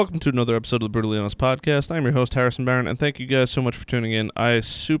Welcome to another episode of the Brutally Honest Podcast. I'm your host, Harrison Barron, and thank you guys so much for tuning in. I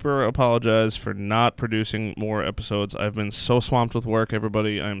super apologize for not producing more episodes. I've been so swamped with work,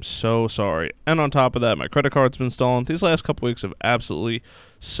 everybody. I'm so sorry. And on top of that, my credit card's been stolen. These last couple weeks have absolutely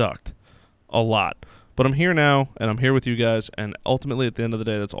sucked a lot. But I'm here now, and I'm here with you guys, and ultimately, at the end of the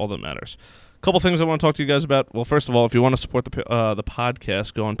day, that's all that matters. Couple things I want to talk to you guys about. Well, first of all, if you want to support the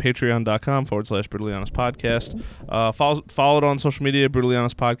podcast, go on patreon.com/Brutally Honest Podcast. Follow it on social media,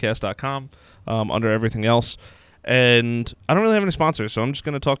 brutallyhonestpodcast.com, under everything else. And I don't really have any sponsors, so I'm just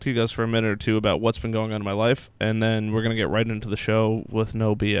going to talk to you guys for a minute or two about what's been going on in my life, and then we're going to get right into the show with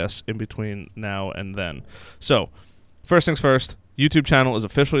no BS in between now and then. So, first things first, YouTube channel is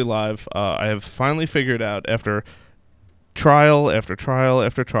officially live. I have finally figured out, after trial after trial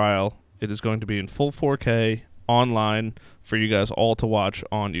after trial, it is going to be in full 4K online for you guys all to watch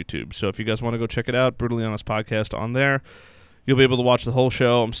on YouTube. So if you guys want to go check it out, Brutally Honest Podcast on there, you'll be able to watch the whole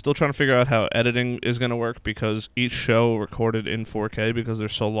show. I'm still trying to figure out how editing is going to work because each show recorded in 4K, because they're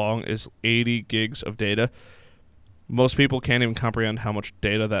so long, is 80 gigs of data. Most people can't even comprehend how much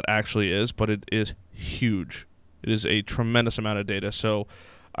data that actually is, but it is huge. It is a tremendous amount of data. So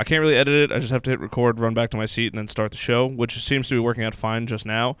I can't really edit it. I just have to hit record, run back to my seat, and then start the show, which seems to be working out fine just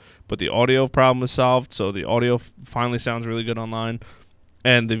now. But the audio problem is solved, so the audio finally sounds really good online,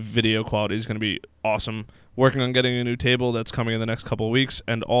 and the video quality is going to be awesome. Working on getting a new table that's coming in the next couple of weeks,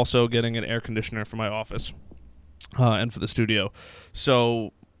 and also getting an air conditioner for my office and for the studio.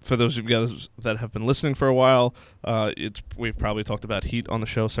 So for those of you guys that have been listening for a while, we've probably talked about heat on the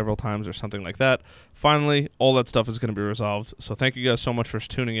show several times or something like that. Finally, all that stuff is going to be resolved. So thank you guys so much for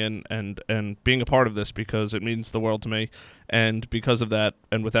tuning in and being a part of this, because it means the world to me. And because of that,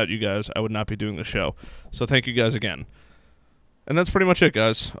 and without you guys, I would not be doing the show. So thank you guys again. And that's pretty much it,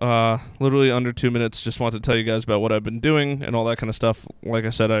 guys. Literally under 2 minutes. Just wanted to tell you guys about what I've been doing and all that kind of stuff. Like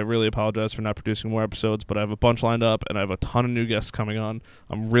I said, I really apologize for not producing more episodes, but I have a bunch lined up, and I have a ton of new guests coming on.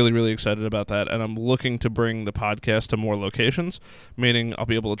 I'm really, really excited about that, and I'm looking to bring the podcast to more locations, meaning I'll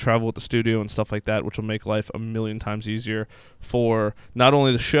be able to travel with the studio and stuff like that, which will make life a million times easier for not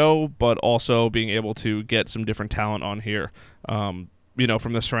only the show, but also being able to get some different talent on here, from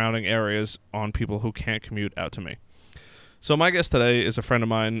the surrounding areas, on people who can't commute out to me. So my guest today is a friend of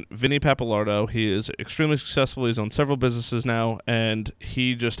mine, Vinny Pappalardo. He is extremely successful. He's owned several businesses now, and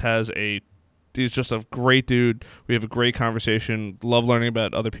he's just a great dude. We have a great conversation. Love learning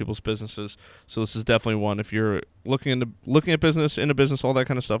about other people's businesses. So this is definitely one. If you're looking at business, into business, all that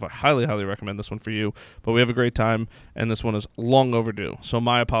kind of stuff, I highly, highly recommend this one for you. But we have a great time, and this one is long overdue. So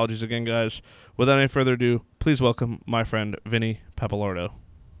my apologies again, guys. Without any further ado, please welcome my friend, Vinny Pappalardo.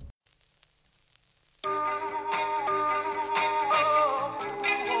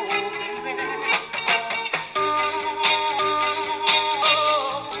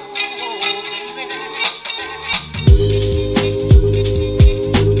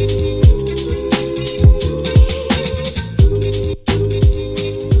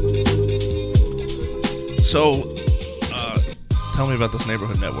 So, tell me about this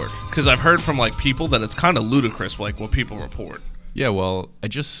neighborhood network, because I've heard from people that it's kind of ludicrous, what people report. Yeah, well, I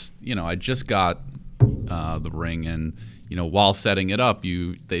just got the ring, and while setting it up,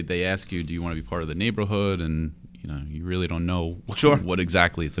 they ask you, do you want to be part of the neighborhood, and you really don't know what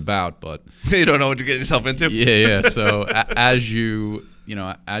exactly it's about, but you don't know what you're getting yourself into. Yeah. So as you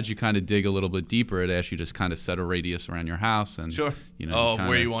kind of dig a little bit deeper, it asks you to kind of set a radius around your house, and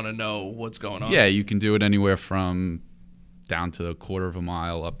where you want to know what's going on. Yeah, you can do it anywhere from down to a quarter of a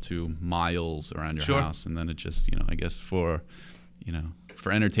mile up to miles around your house, and then it just I guess for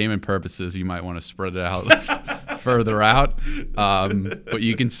entertainment purposes, you might want to spread it out further out. But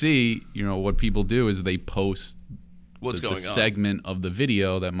you can see what people do is they post the segment of the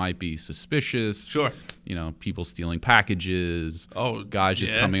video that might be suspicious. Sure. People stealing packages. Oh, guys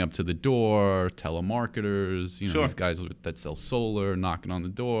just coming up to the door. Telemarketers. These guys that sell solar knocking on the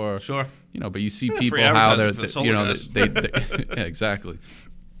door. Sure. But you see people how they're they yeah, exactly.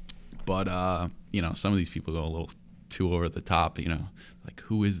 But some of these people go a little too over the top.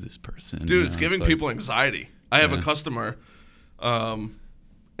 Who is this person? Dude, it's giving people anxiety. I have a customer,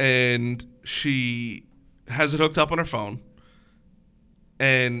 and she has it hooked up on her phone,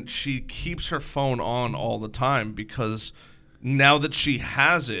 and she keeps her phone on all the time because now that she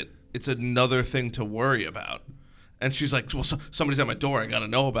has it, it's another thing to worry about. And she's like, well, somebody's at my door. I got to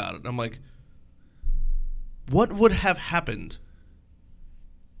know about it. And I'm like, what would have happened?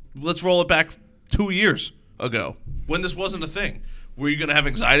 Let's roll it back 2 years ago when this wasn't a thing. Were you going to have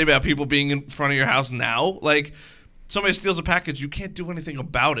anxiety about people being in front of your house now? Somebody steals a package, you can't do anything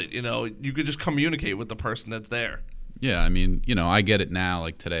about it. You could just communicate with the person that's there. Yeah, I mean, I get it now.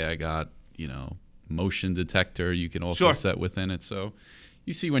 Like today I got, motion detector you can also set within it. So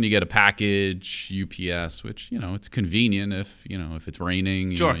you see when you get a package, UPS, which, it's convenient if it's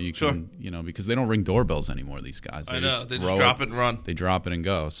raining, you can, because they don't ring doorbells anymore, these guys. I know. They just drop it and run. They drop it and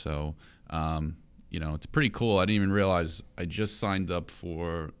go. So, it's pretty cool. I didn't even realize I just signed up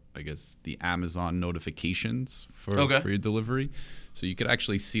for, I guess, the Amazon notifications for your delivery. So you could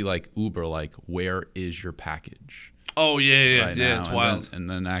actually see like Uber, like, where is your package? Oh yeah, right now. It's wild. And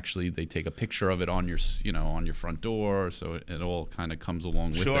then actually they take a picture of it on your, on your front door, so it all kind of comes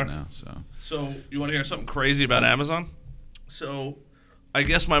along with it now. So you want to hear something crazy about Amazon? So I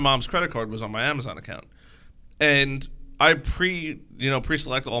guess my mom's credit card was on my Amazon account, and I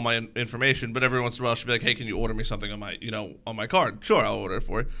pre-select all my information, but every once in a while she'd be like, "Hey, can you order me something on my card?" Sure, I'll order it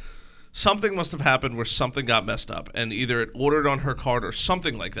for you. Something must have happened where something got messed up, and either it ordered on her card or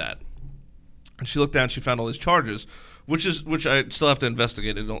something like that. And she looked down, she found all these charges, which I still have to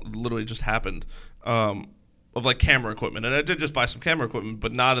investigate. It literally just happened, of like camera equipment. And I did just buy some camera equipment,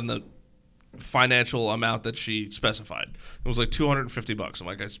 but not in the financial amount that she specified. It was like $250. I'm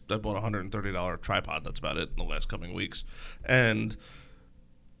like, I bought a $130 tripod. That's about it in the last coming weeks. And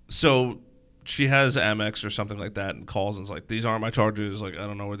so she has Amex or something like that and calls and is like, these aren't my charges. Like, I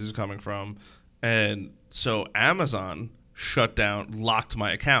don't know where these are coming from. And so Amazon locked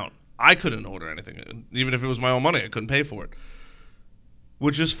my account. I couldn't order anything. Even if it was my own money, I couldn't pay for it.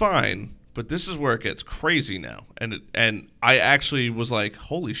 Which is fine, but this is where it gets crazy now. And I actually was like,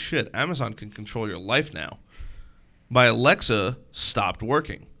 holy shit, Amazon can control your life now. My Alexa stopped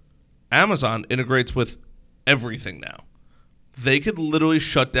working. Amazon integrates with everything now. They could literally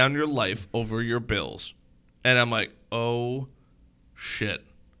shut down your life over your bills. And I'm like, oh shit,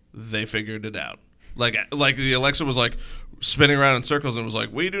 they figured it out. Like the Alexa was like spinning around in circles and was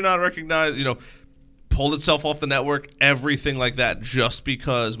like, we do not recognize, pulled itself off the network, everything like that, just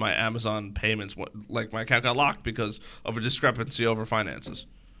because my Amazon payments, like my account got locked because of a discrepancy over finances,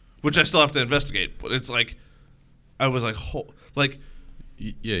 which I still have to investigate. But it's like, I was like,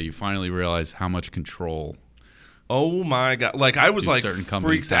 yeah, you finally realize how much control. Oh my God. Like I was like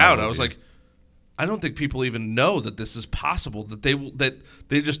freaked out. I was like, I don't think people even know that this is possible, that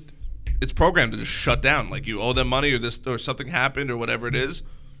they just, it's programmed to just shut down. Like you owe them money or something happened or whatever it is.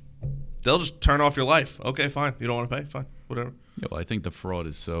 They'll just turn off your life. Okay, fine. You don't want to pay? Fine. Whatever. Yeah, well, I think the fraud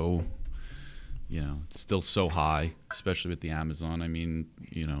is so, it's still so high, especially with the Amazon. I mean,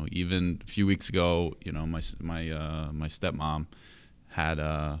 even a few weeks ago, my stepmom had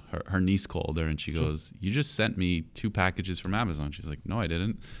her niece called her and she goes, "You just sent me 2 packages from Amazon." She's like, "No, I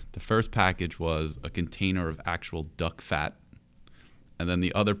didn't. The first package was a container of actual duck fat. And then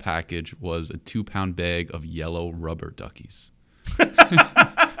the other package was a 2-pound bag of yellow rubber duckies."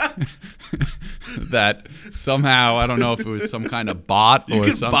 That somehow, I don't know if it was some kind of bot or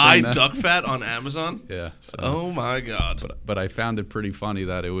something. You can buy duck fat on Amazon? Yeah. So, oh my God. But I found it pretty funny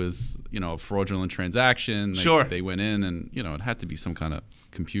that it was, a fraudulent transaction. Sure. They went in and, it had to be some kind of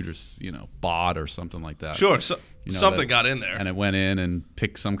computer, bot or something like that. Sure. So, something got in there. And it went in and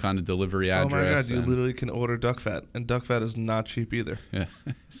picked some kind of delivery address. Oh my God. You literally can order duck fat. And duck fat is not cheap either. Yeah.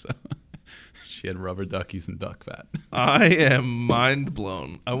 So she had rubber duckies and duck fat. I am mind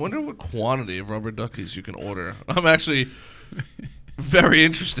blown. I wonder what quantity of rubber duckies you can order. I'm actually very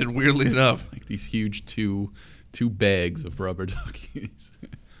interested, weirdly enough. Like these huge two bags of rubber duckies.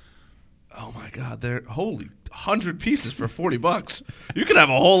 Oh my God, they're holy 100 pieces for $40. You could have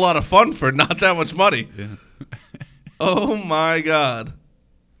a whole lot of fun for not that much money. Yeah. Oh my God.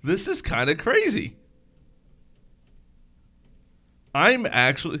 This is kind of crazy. I'm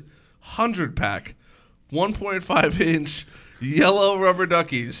actually 100-pack, 1.5-inch yellow rubber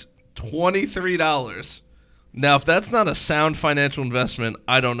duckies, $23. Now, if that's not a sound financial investment,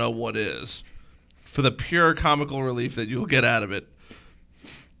 I don't know what is. For the pure comical relief that you'll get out of it.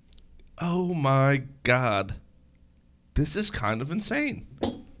 Oh my God. This is kind of insane.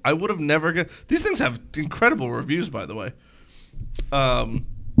 I would have never these things have incredible reviews, by the way.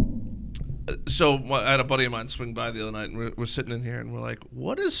 So I had a buddy of mine swing by the other night, and we're sitting in here, and we're like,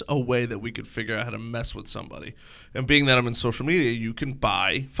 what is a way that we could figure out how to mess with somebody? And being that I'm in social media, you can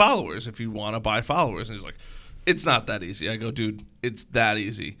buy followers if you want to buy followers. And he's like, it's not that easy. I go, dude, it's that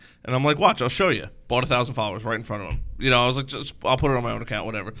easy. And I'm like, watch, I'll show you. Bought 1,000 followers right in front of him. I was like, I'll put it on my own account,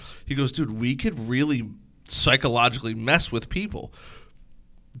 whatever. He goes, dude, we could really psychologically mess with people.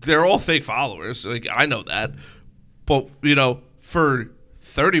 They're all fake followers. Like, I know that. But, for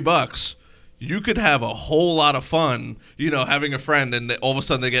 $30, you could have a whole lot of fun, having a friend, and all of a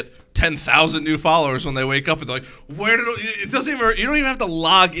sudden they get 10,000 new followers when they wake up, and they're like, it doesn't even, you don't even have to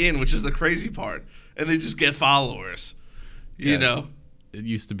log in, which is the crazy part. and they just get followers. You know, it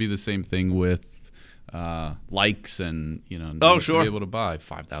used to be the same thing with likes and sure, to be able to buy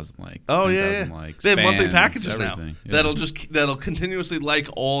 5,000 likes. Oh 10,000 likes. They have fans, monthly packages everything. now that'll continuously like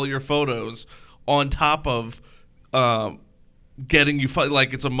all your photos on top of getting you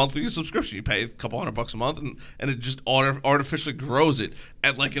like it's a monthly subscription. You pay a couple $100 a month, and it just artificially grows it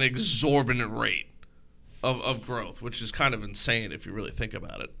at like an exorbitant rate of growth, which is kind of insane if you really think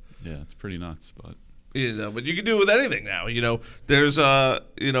about it. Yeah, it's pretty nuts, but. But you can do it with anything now. There's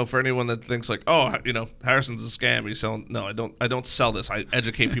for anyone that thinks like, oh, Harrison's a scam. He's selling. No, I don't sell this. I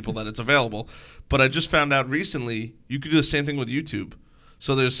educate people that it's available. But I just found out recently you could do the same thing with YouTube.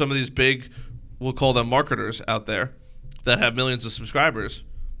 So there's some of these big, we'll call them marketers out there that have millions of subscribers.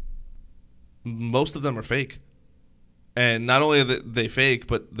 Most of them are fake, and not only are they fake,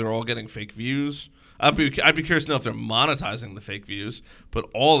 but they're all getting fake views. I'd be curious to know if they're monetizing the fake views, but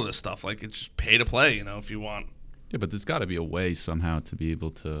all of this stuff, like, it's just pay to play, if you want. Yeah, but there's got to be a way somehow to be able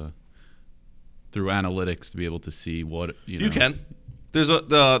to, through analytics, to be able to see what You can. There's a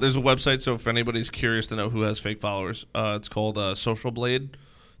website, so if anybody's curious to know who has fake followers, it's called Social Blade.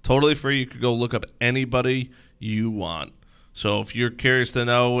 Totally free. You could go look up anybody you want. So if you're curious to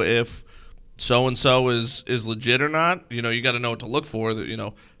know if so and so is legit or not, you got to know what to look for.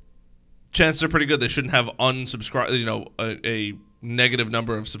 Chances are pretty good they shouldn't have a negative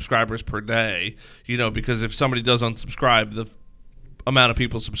number of subscribers per day, because if somebody does unsubscribe, the amount of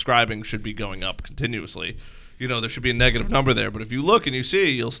people subscribing should be going up continuously. There should be a negative number there. But if you look and you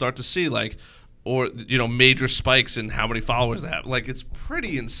see, you'll start to see major spikes in how many followers they have. Like, it's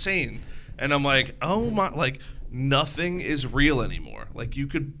pretty insane. And I'm like, oh my, like, nothing is real anymore. Like, you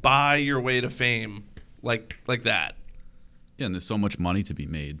could buy your way to fame like that. Yeah, and there's so much money to be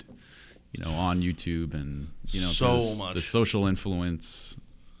made. On YouTube and, so much. The social influence,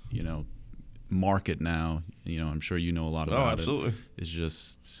 market now, I'm sure you know a lot about absolutely. Is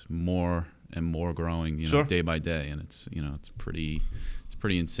just more and more growing, sure. day by day. And it's pretty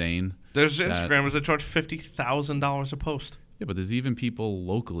insane. There's Instagrammers that charge $50,000 a post. Yeah, but there's even people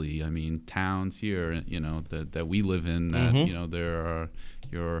locally, towns here, that we live in that, there are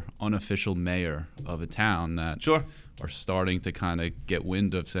your unofficial mayor of a town that sure. are starting to kind of get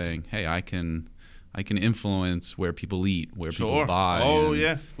wind of saying, hey, I can influence where people eat, where sure. people buy. Oh,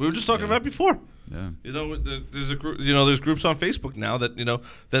 yeah. We were just talking about before. Yeah. There's a group, there's groups on Facebook now that,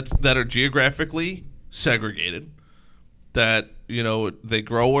 that are geographically segregated, that, they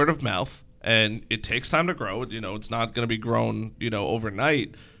grow word of mouth. And it takes time to grow. It's not going to be grown,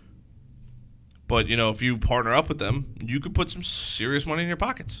 overnight. But, if you partner up with them, you could put some serious money in your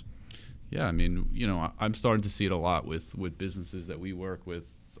pockets. Yeah, I'm starting to see it a lot with businesses that we work with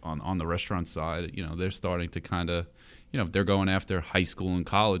on the restaurant side. They're starting to kind of, if they're going after high school and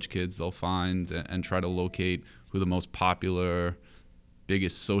college kids, they'll find and try to locate who the most popular,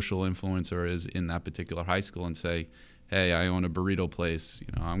 biggest social influencer is in that particular high school and say, hey, I own a burrito place.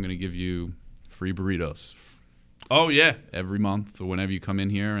 I'm going to give you free burritos. Oh, yeah. Every month or whenever you come in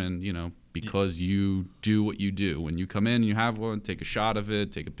here and, because you do what you do. When you come in, you have one, take a shot of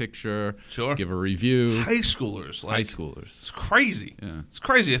it, take a picture, sure. Give a review. High schoolers. It's crazy. Yeah. It's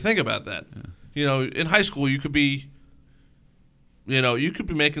crazy to think about that. Yeah. In high school, you could be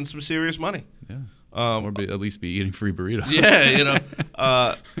making some serious money. Yeah. Or at least be eating free burritos.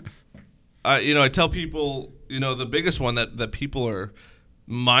 Yeah, I tell people, the biggest one that people are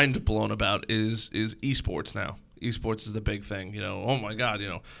mind blown about is esports now. Esports is the big thing. Oh my God,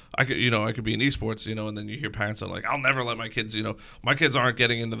 I could be in esports, and then you hear parents are like, I'll never let my kids, my kids aren't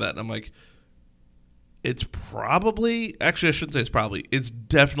getting into that. And I'm like, it's probably, actually I shouldn't say it's probably, it's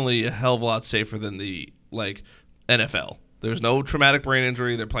definitely a hell of a lot safer than the NFL. There's no traumatic brain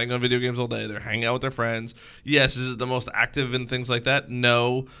injury. They're playing on video games all day. They're hanging out with their friends. Yes, is it the most active in things like that?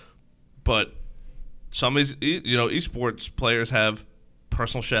 No. But some of these, esports players have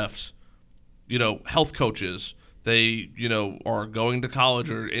personal chefs, health coaches. They, are going to college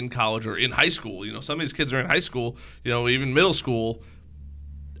or in high school. Some of these kids are in high school, even middle school,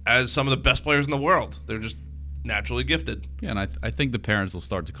 as some of the best players in the world. They're just naturally gifted. Yeah, and I think the parents will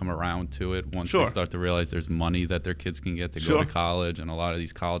start to come around to it once sure. they start to realize there's money that their kids can get to sure. go to college, and a lot of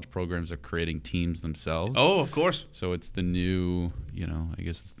these college programs are creating teams themselves. Oh, of course. So it's the new, I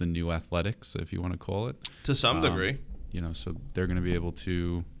guess it's the new athletics, if you want to call it. To some degree. So they're going to be able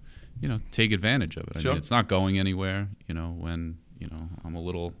to, take advantage of it. Sure. It's not going anywhere, when, I'm a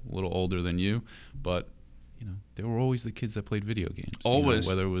little older than you, but they were always the kids that played video games. Always.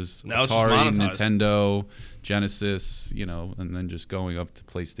 Whether it was now Atari, Nintendo, Genesis, and then just going up to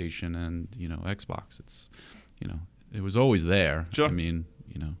PlayStation and, Xbox. It's, it was always there. Sure. When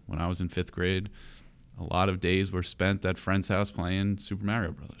I was in 5th grade, a lot of days were spent at friend's house playing Super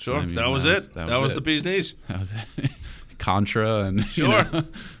Mario Brothers. Sure, I mean, that was it. That was it. the bee's knees. That was it. Contra and Sure.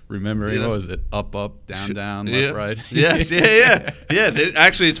 Remembering what was it? Up, down, left, right. Yes, yeah.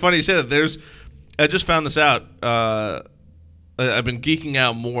 Actually, it's funny you said that. I just found this out. I've been geeking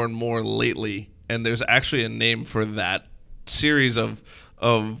out more and more lately, and there's actually a name for that series of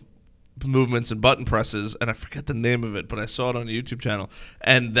movements and button presses, and I forget the name of it, but I saw it on a YouTube channel,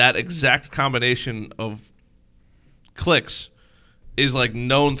 and that exact combination of clicks is like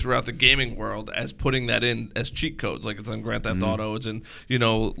known throughout the gaming world as putting that in as cheat codes. Like it's on Grand Theft Auto, it's in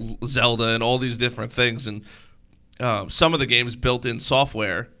Zelda and all these different things, and some of the games built in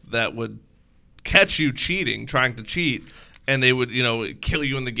software that would catch you trying to cheat, and they would kill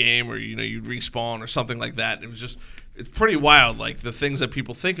you in the game, or you'd respawn or something like that. It's pretty wild, like the things that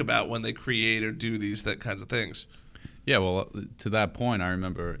people think about when they create or do that kinds of things. Yeah, well, to that point, I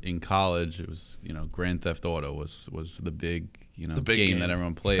remember in college, it was Grand Theft Auto was the big game that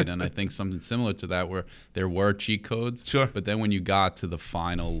everyone played, and I think something similar to that where there were cheat codes. Sure. But then when you got to the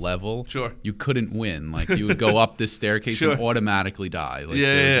final level, sure, you couldn't win. Like you would go up this staircase sure, and automatically die. Like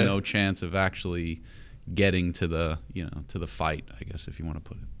there was no chance of actually getting to the to the fight, I guess, if you want to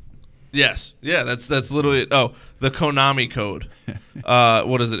put it. Yes. Yeah, that's literally it. Oh, the Konami code.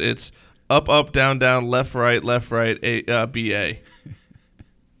 What is it? It's up, down, left, right, A, B, A.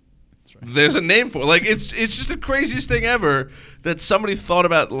 There's a name for it. Like it's just the craziest thing ever that somebody thought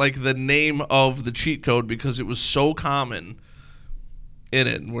about, like the name of the cheat code, because it was so common in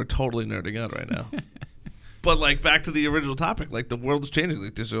it, and we're totally nerding out right now. But like back to the original topic, like the world is changing.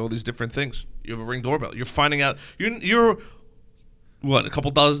 Like there's all these different things. You have a Ring doorbell. You're finding out you're what, a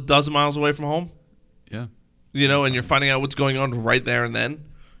couple dozen miles away from home? Yeah. And you're finding out what's going on right there and then.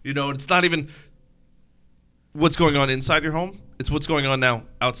 It's not even what's going on inside your home. It's what's going on now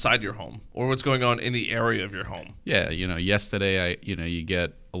outside your home, or what's going on in the area of your home. Yeah, yesterday you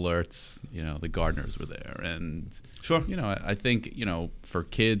get alerts, the gardeners were there, and sure, I think for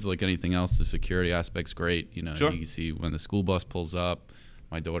kids, like anything else, the security aspect's great. Sure. You can see when the school bus pulls up,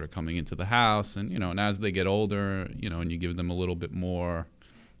 my daughter coming into the house, and and as they get older, and you give them a little bit more,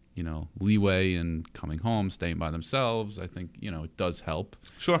 leeway in coming home, staying by themselves, I think it does help.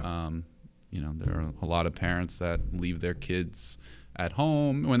 Sure. There are a lot of parents that leave their kids at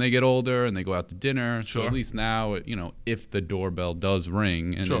home when they get older and they go out to dinner. Sure. So at least now, if the doorbell does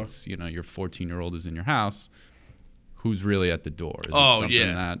ring and sure, it's, your 14-year-old is in your house, who's really at the door? Is it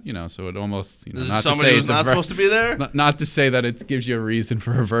something that, so it almost, Is not somebody to say who's not supposed to be there? Not to say that it gives you a reason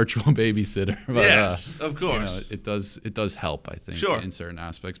for a virtual babysitter. But, yes, of course. It does help, I think, sure, in certain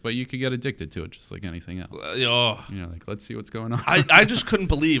aspects. But you could get addicted to it just like anything else. Like, let's see what's going on. I just couldn't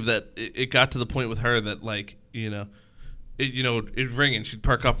believe that it got to the point with her that, like, it'd ring and she'd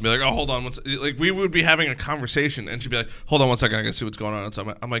perk up and be like, oh, hold on. Like, we would be having a conversation and she'd be like, hold on one second, I gotta see what's going on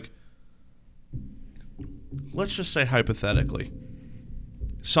outside. I'm like, let's just say hypothetically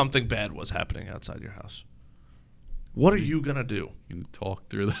something bad was happening outside your house. What are you gonna do? You can talk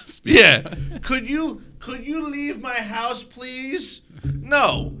through this. Yeah. Could you leave my house, please?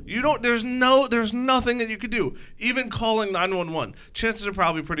 No. You don't. There's nothing that you could do. Even calling 911. Chances are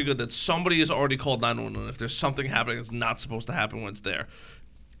probably pretty good that somebody has already called 911 if there's something happening that's not supposed to happen when it's there.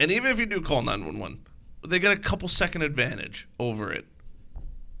 And even if you do call 911, they get a couple second advantage over it.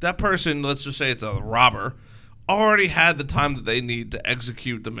 That person, let's just say it's a robber, already had the time that they need to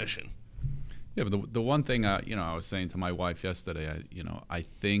execute the mission. Yeah, but the one thing I was saying to my wife yesterday, I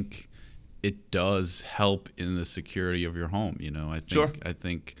think it does help in the security of your home. I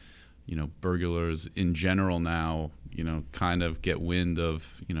think burglars in general now, kind of get wind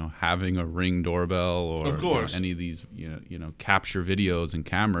of having a Ring doorbell or of course, any of these capture videos and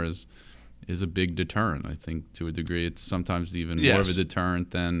cameras is a big deterrent. I think to a degree it's sometimes even more of a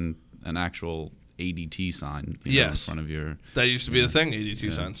deterrent than an actual ADT sign in front of your. That used to be the thing,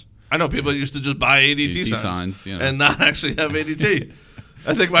 ADT signs. I know people used to just buy ADT signs and not actually have ADT.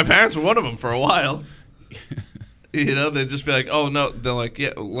 I think my parents were one of them for a while. They'd just be like, oh, no. They're like,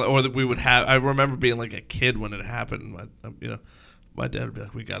 yeah. Or that we would have. I remember being like a kid when it happened. My dad would be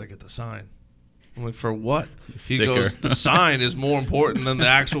like, we got to get the sign. I'm like, for what? He goes, the sign is more important than the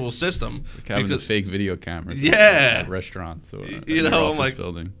actual system. Like having the fake video cameras at restaurants or I'm like,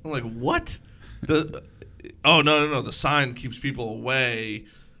 building. I'm like, what? No. The sign keeps people away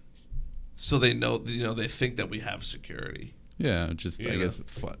so they know, they think that we have security. Yeah, I guess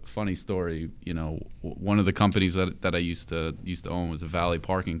funny story. One of the companies that I used to own was a Valley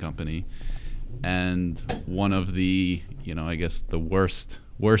Parking Company, and one of the I guess the worst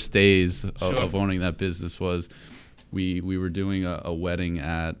days of owning that business was we were doing a wedding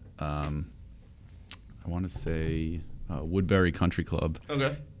at I want to say Woodbury Country Club.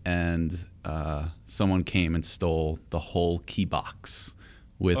 Okay. And someone came and stole the whole key box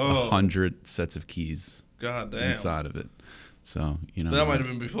with 100 sets of keys inside of it. So, that might have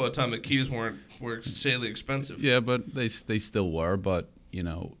been before the time the keys were insanely expensive. Yeah, but they still were. But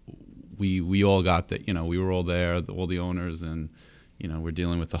we all got that. We were all there, all the owners, and we're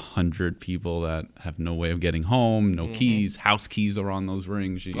dealing with 100 people that have no way of getting home, no keys. House keys are on those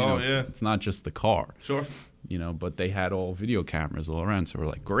rings. It's not just the car. Sure. But they had all video cameras all around. So we're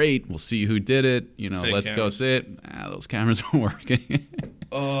like, great, we'll see who did it. Let's go sit. Those cameras weren't working.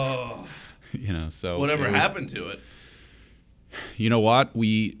 So whatever happened to it? You know what?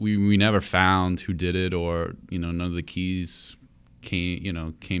 We never found who did it, or none of the keys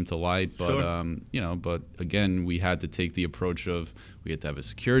came to light. But sure. But again, we had to take the approach of we had to have a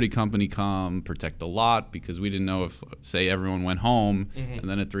security company come protect the lot, because we didn't know if, say, everyone went home and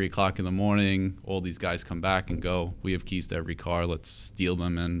then at 3:00 in the morning, all these guys come back and go, we have keys to every car, let's steal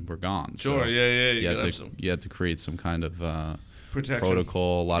them and we're gone. Sure. So you had to create some kind of protection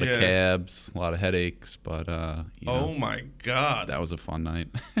protocol, a lot of cabs, a lot of headaches, but oh my God, that was a fun night.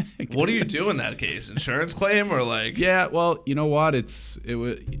 What do you do in that case? Insurance claim or like? Yeah, well, you know what? It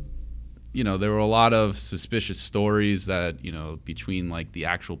was, there were a lot of suspicious stories that between like the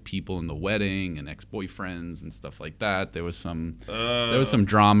actual people in the wedding and ex-boyfriends and stuff like that. There was some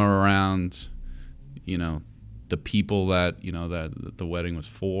drama around, the people that that the wedding was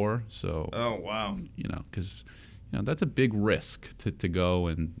for. So oh wow, because. That's a big risk to go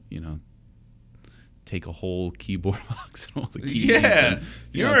and, take a whole keyboard box and all the keys. Yeah.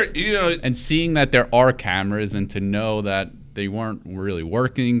 And, and seeing that there are cameras and to know that they weren't really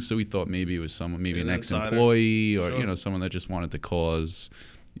working. So we thought maybe it was someone, maybe an ex-employee or, sure. Someone that just wanted to cause,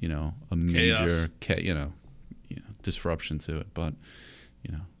 a major, disruption to it. But,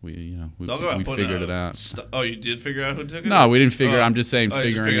 we figured it out. You did figure out who took it? No, we didn't figure it out. I'm just saying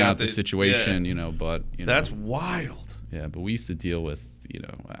figuring out the situation, but... That's wild. Yeah, but we used to deal with,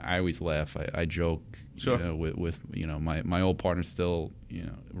 I always laugh. I joke, sure. With my old partner still,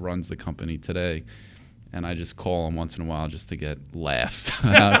 runs the company today. And I just call him once in a while just to get laughs.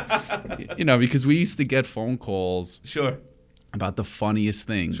 Because we used to get phone calls. Sure. About the funniest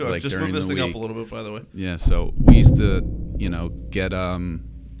things. Sure, like just during move this the thing week. up a little bit, by the way. Yeah, so we used to,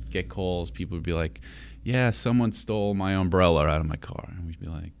 get calls. People would be like, yeah, someone stole my umbrella out of my car. And we'd be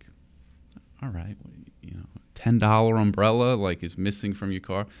like, all right, $10 umbrella, like, is missing from your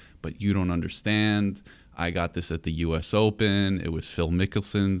car, but you don't understand. I got this at the U.S. Open. It was Phil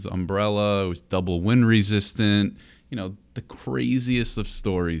Mickelson's umbrella. It was double wind resistant. The craziest of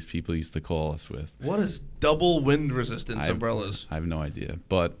stories people used to call us with. What is double wind resistance umbrellas? I have no idea.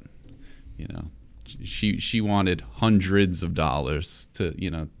 But, she wanted hundreds of dollars to,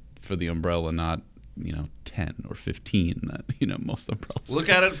 for the umbrella, not, 10 or 15 that, most umbrellas. Look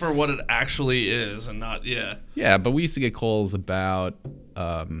at it for what it actually is and not, Yeah, but we used to get calls about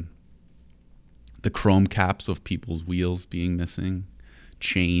the chrome caps of people's wheels being missing,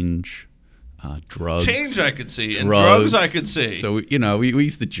 drugs. Change I could see, and drugs I could see. So, we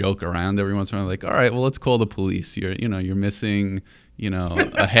used to joke around every once in a while, like, all right, well, let's call the police. You're missing,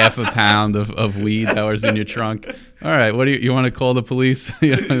 a half a pound of weed that was in your trunk. All right, what do you want to call the police?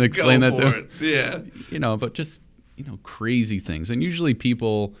 And explain that to them. Yeah. But just, crazy things. And usually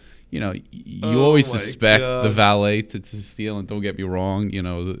people, you always suspect the valet to steal. And don't get me wrong,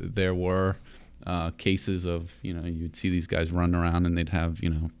 there were cases of, you'd see these guys run around and they'd have,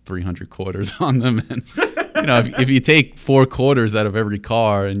 300 quarters on them. And, if you take 4 quarters out of every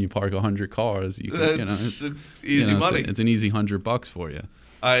car and you park 100 cars, you can, it's easy money. It's an easy $100 for you.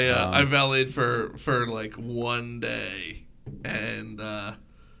 I valeted for like one day, and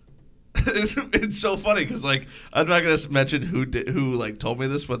it's so funny because like I'm not gonna mention who like told me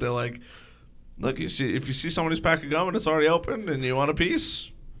this, but they're like, look, if you see somebody's pack of gum and it's already open and you want a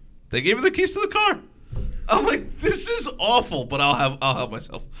piece, they gave you the keys to the car. I'm like, this is awful, but I'll help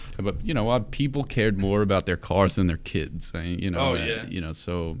myself. Yeah, but you know what? People cared more about their cars than their kids. So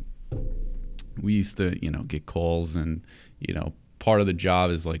we used to, get calls, and part of the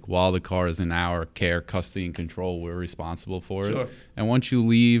job is like while the car is in our care, custody, and control, we're responsible for it. Sure. And once you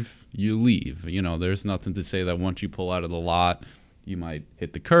leave, you leave. There's nothing to say that once you pull out of the lot, you might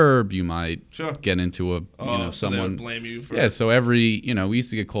hit the curb, you might get into a, so someone. They would blame you for. Yeah, so every, we used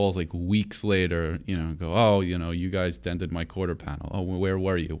to get calls like weeks later, go, oh, you guys dented my quarter panel. Oh, where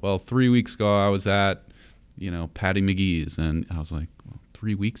were you? Well, 3 weeks ago I was at, Patty McGee's. And I was like, well,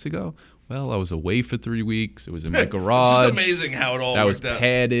 3 weeks ago? Well, I was away for 3 weeks. It was in my garage. It's just amazing how it all that worked was out.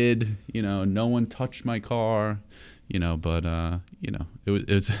 padded. No one touched my car. you know, but it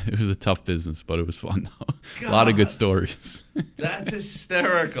was a tough business, but it was fun though. A lot of good stories. That's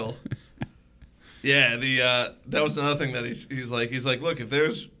hysterical. Yeah, that was another thing that he's like, look, if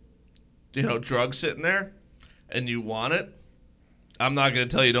there's, you know, drugs sitting there and you want it, I'm not going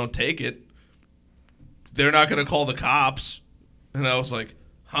to tell you don't take it. They're not going to call the cops. And I was like,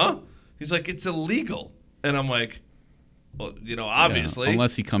 huh? He's like, it's illegal. And I'm like, well, you know, obviously. Yeah,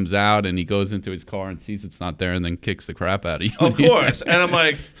 unless he comes out and he goes into his car and sees it's not there and then kicks the crap out of you. Of course. And I'm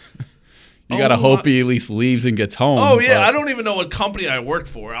like, you got to hope he at least leaves and gets home. Oh, yeah. I don't even know what company I worked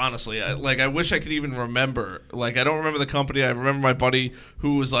for, honestly. I wish I could even remember. Like, I don't remember the company. I remember my buddy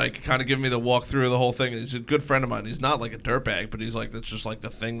who was, like, kind of giving me the walkthrough of the whole thing. He's a good friend of mine. He's not, like, a dirtbag, but he's, like, that's just, like, the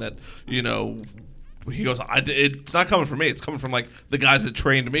thing that, you know, he goes, it's not coming from me. It's coming from, like, the guys that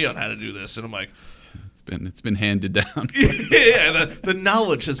trained me on how to do this. And I'm like, it's been handed down. Yeah, the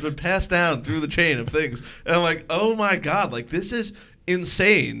knowledge has been passed down through the chain of things. And I'm like, oh, my God. Like, this is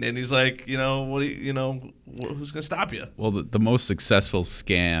insane. And he's like, you know, who's gonna stop you? Well, the most successful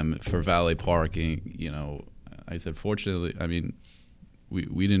scam for valet parking, you know, I said, fortunately, I mean,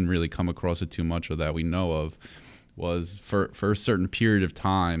 we didn't really come across it too much of that we know of, was for a certain period of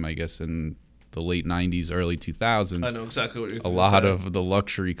time, I guess in the late 90s, early 2000s. I know exactly what you're saying. A lot of the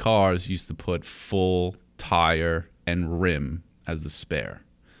luxury cars used to put full tire and rim as the spare.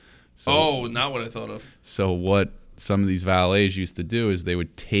 So, not what I thought of. So what some of these valets used to do is they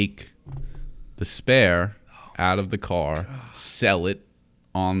would take the spare out of the car, sell it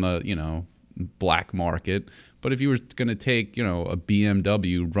on the, you know, black market. But if you were going to take, you know, a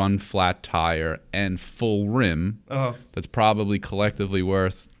BMW run flat tire and full rim, that's probably collectively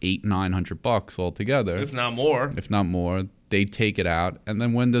worth $800-900 altogether. If not more. They take it out, and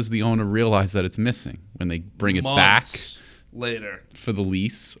then when does the owner realize that it's missing? When they bring it back later for the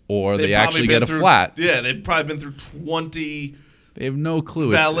lease, or they actually get a flat. Yeah, they've probably been through 20. They have no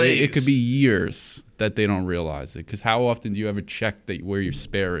clue. It could be years that they don't realize it. Because how often do you ever check where your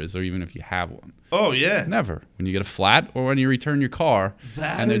spare is, or even if you have one? Oh yeah, never. When you get a flat, or when you return your car,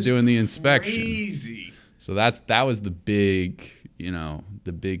 and they're doing the inspection. Crazy. So that was the big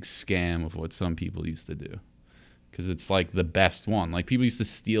scam of what some people used to do. Because it's like the best one. Like people used to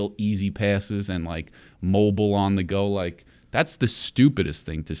steal Easy Passes and like mobile on the go. Like that's the stupidest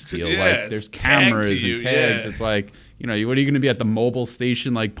thing to steal. Yeah, like there's cameras and tags. Yeah. It's like, you know, what are you going to be at the mobile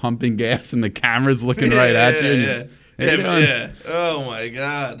station like pumping gas and the camera's looking right at you? Yeah. Oh my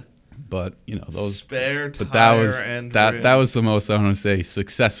God. But you know those spare tire. But that was the most, I want to say,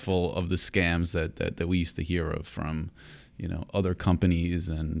 successful of the scams that we used to hear of from, you know, other companies.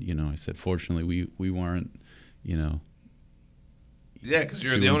 And you know, I said fortunately we weren't, you know. Yeah, because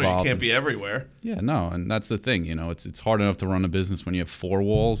you're the owner, you can't be everywhere. Yeah, no, and that's the thing. You know, it's hard enough to run a business when you have four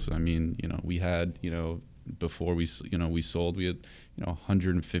walls. I mean, you know, we had, you know, before we sold, we had, you know,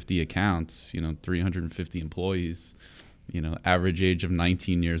 150 accounts, you know, 350 employees. You know, average age of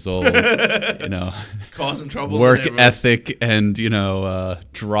 19 years old, you know, causing trouble. Work ethic and, you know,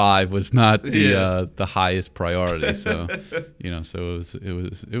 drive was not the highest priority. So, you know, so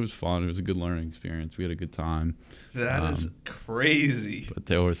it was fun. It was a good learning experience. We had a good time. That is crazy. But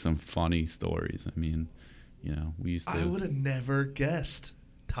there were some funny stories. I mean, you know, I would have never guessed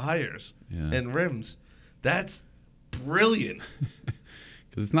tires and rims. That's brilliant.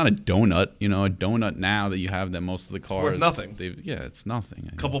 Because it's not a donut, you know. A donut now that you have that most of the cars, it's worth nothing. It's nothing.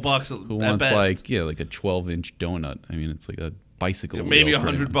 A couple bucks who wants best. like a 12-inch donut? I mean, it's like a bicycle. Yeah, maybe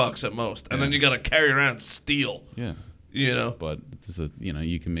 $100 at most, and then you got to carry around steel. Yeah, you know. But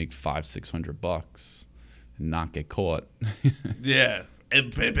you can make $500-600 and not get caught. Yeah,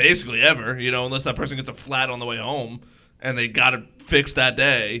 basically ever, you know, unless that person gets a flat on the way home and they got it fixed that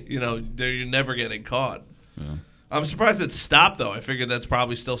day. You know, you're never getting caught. Yeah. I'm surprised it stopped, though. I figured that's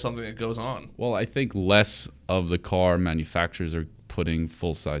probably still something that goes on. Well, I think less of the car manufacturers are putting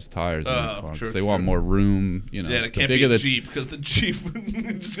full-size tires in their cars. They want more room, you know. Yeah, it can't be a Jeep, because the Jeep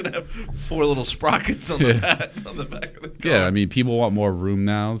is just going to have 4 little sprockets on the back of the car. Yeah, I mean, people want more room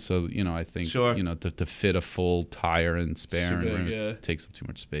now, so, you know, I think, you know, to fit a full tire and spare and rim, it takes up too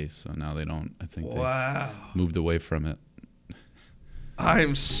much space. So now they don't, I think they moved away from it.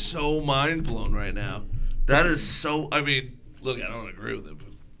 I'm so mind-blown right now. That is so. I mean, look, I don't agree with it, but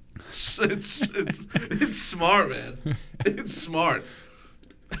it's smart, man. It's smart.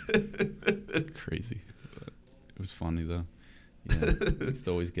 Crazy. But it was funny though. Yeah, we used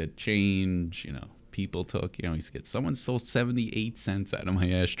to always get change. You know, people took. You know, we used to get someone stole 78 cents out of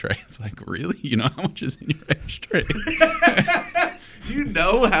my ashtray. It's like, really? You know how much is in your ashtray? You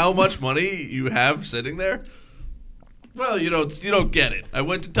know how much money you have sitting there? Well, you don't get it. I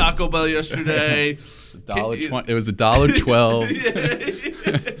went to Taco Bell yesterday. It was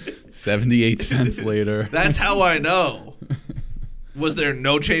 $1.12. 78 cents later. That's how I know. Was there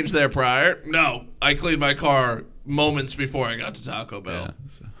no change there prior? No. I cleaned my car moments before I got to Taco Bell.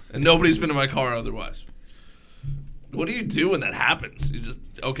 Yeah, And nobody's been in my car otherwise. What do you do when that happens? You just,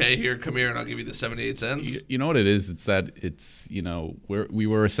 okay, here, come here, and I'll give you the 78 cents? You know what it is? It's that we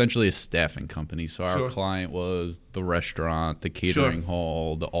were essentially a staffing company. So our client was the restaurant, the catering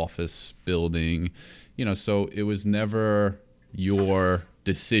hall, the office building. So it was never your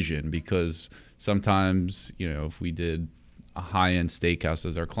decision, because sometimes, if we did a high-end steakhouse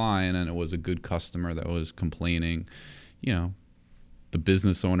as our client and it was a good customer that was complaining, the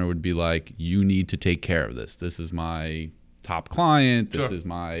business owner would be like, you need to take care of this. This is my top client. This is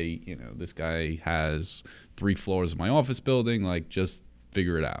my, this guy has 3 floors of my office building. Like, just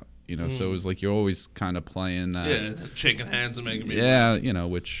figure it out. So it was like you're always kind of playing that. Yeah, shaking hands and making me. Yeah,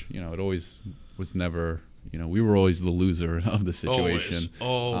 which, it always was never, we were always the loser of the situation.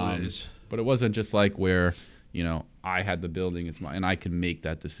 Always. But it wasn't just like where, I had the building, it's mine, and I could make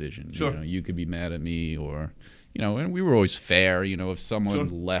that decision. Sure. You could be mad at me, or, and we were always fair. If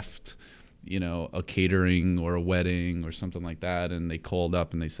someone left, a catering or a wedding or something like that, and they called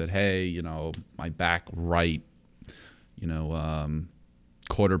up and they said, hey, my back right,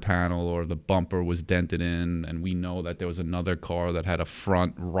 quarter panel or the bumper was dented in, and we know that there was another car that had a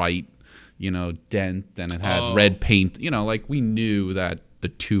front right, dent, and it had red paint. Like, we knew that the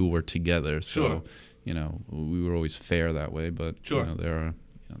two were together. So, we were always fair that way. But there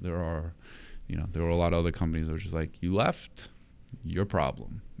were a lot of other companies that were just like, you left, your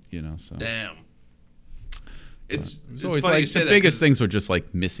problem. So damn. It's always funny like you say the that, biggest things were just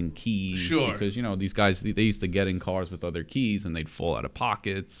like missing keys. Sure. Because these guys, they used to get in cars with other keys and they'd fall out of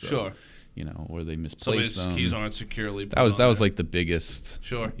pockets. So, sure. Or they misplaced them. Keys aren't securely put that was like the biggest.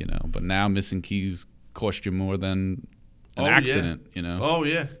 Sure. But now missing keys cost you more than an accident. Yeah. Oh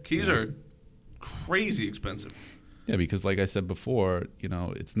yeah, keys are crazy expensive. Yeah, because like I said before,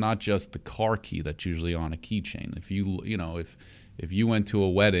 it's not just the car key that's usually on a keychain. If if you went to a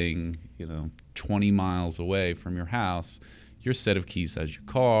wedding, 20 miles away from your house, your set of keys has your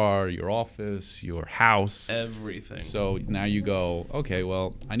car, your office, your house. Everything. So now you go, okay,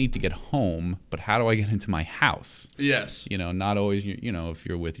 well, I need to get home, but how do I get into my house? Yes. Not always, if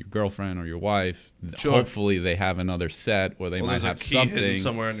you're with your girlfriend or your wife, hopefully they have another set, or they might have a key something hidden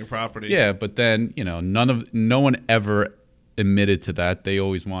somewhere on your property. Yeah, but then, no one ever admitted to that. They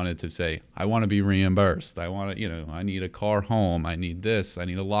always wanted to say, I want to be reimbursed. I want to, I need a car home. I need this. I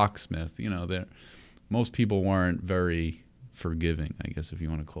need a locksmith. Most people weren't very forgiving, I guess, if you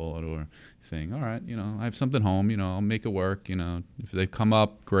want to call it, or saying, all right, I have something home, I'll make it work. If they come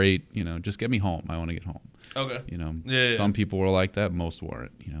up, great, just get me home. I want to get home. Okay. Some people were like that. Most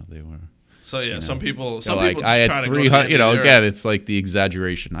weren't. They were. So yeah, some people just I try had to 300. go to Again, it's like the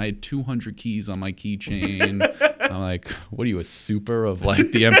exaggeration. I had 200 keys on my keychain. I'm like, what are you, a super of like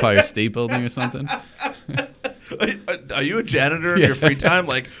the Empire State Building or something? Are you a janitor in your free time?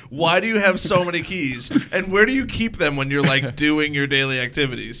 Like, why do you have so many keys? And where do you keep them when you're like doing your daily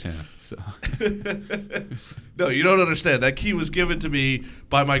activities? Yeah. So. No, you don't understand. That key was given to me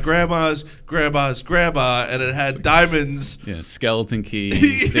by my grandma's grandma, and it had diamonds. Yeah, skeleton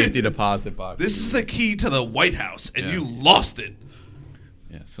key, safety deposit box. This is the key to the White House, and you lost it.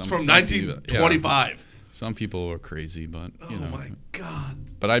 Yeah, it's from 1925. Some people were crazy, but oh my God.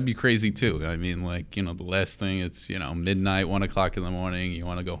 But I'd be crazy too. I mean, like, the last thing, it's midnight, 1 o'clock in the morning. You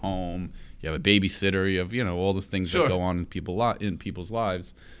want to go home. You have a babysitter. You have all the things that go on in people's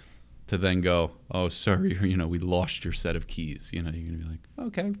lives. To then go, oh, sorry, we lost your set of keys. You're gonna be like,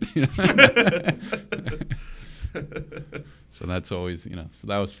 okay. So that's always, so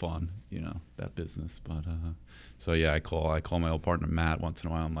that was fun, that business. But so yeah, I call my old partner Matt once in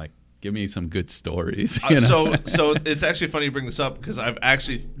a while. I'm like, give me some good stories. So it's actually funny you bring this up, because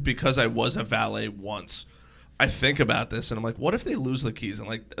because I was a valet once, I think about this and I'm like, what if they lose the keys? And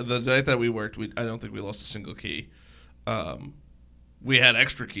like the night that we worked, I don't think we lost a single key. We had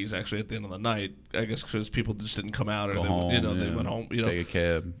extra keys actually at the end of the night, I guess, because people just didn't come out, or go home, they went home. Take a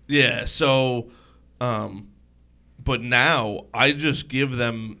cab. Yeah. So, but now I just give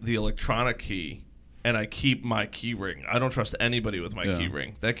them the electronic key, and I keep my key ring. I don't trust anybody with my key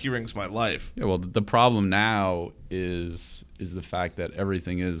ring. That key ring's my life. Yeah. Well, the problem now is the fact that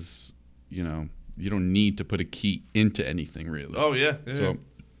everything is, you don't need to put a key into anything really. Oh yeah. So,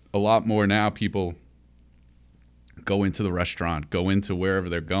 a lot more now people go into the restaurant, go into wherever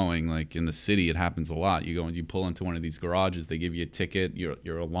they're going. Like in the city, it happens a lot. You go and you pull into one of these garages, they give you a ticket,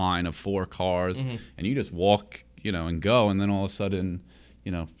 you're a line of 4 cars, and you just walk, and go, and then all of a sudden,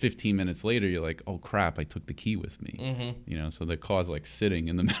 15 minutes later, you're like, oh crap, I took the key with me. Mm-hmm. So the car's like sitting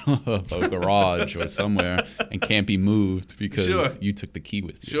in the middle of a garage or somewhere and can't be moved because you took the key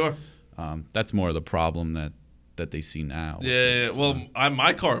with you. Sure. That's more of the problem that they see now. Yeah. Well,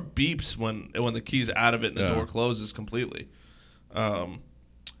 my car beeps when the key's out of it and the door closes completely.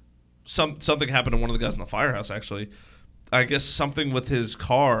 Something happened to one of the guys in the firehouse, actually. I guess something with his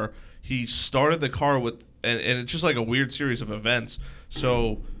car. He started the car with, and it's just like a weird series of events.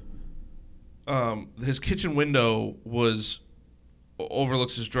 So, his kitchen window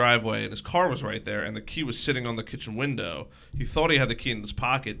overlooks his driveway, and his car was right there, and the key was sitting on the kitchen window. He thought he had the key in his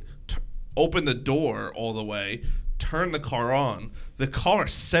pocket, opened the door all the way, turned the car on. The car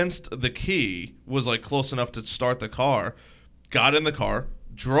sensed the key was like close enough to start the car, got in the car,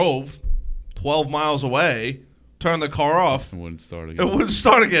 drove 12 miles away, turned the car off. It wouldn't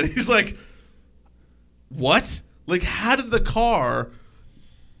start again. He's like, what? Like, how did the car...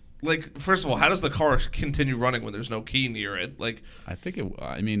 Like, first of all, how does the car continue running when there's no key near it? Like, I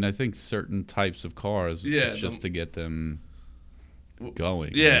think certain types of cars, just to get them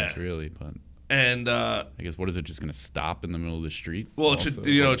going. Yeah, guess, really. But I guess, what is it? Just going to stop in the middle of the street? Well, it should,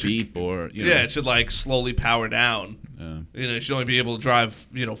 it beep should, or it should like slowly power down. You should only be able to drive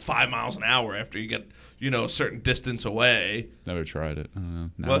 5 miles an hour after you get a certain distance away. Never tried it. I don't know.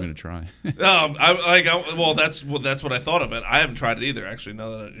 Now I'm gonna try. Well, that's what I thought of it. I haven't tried it either, actually.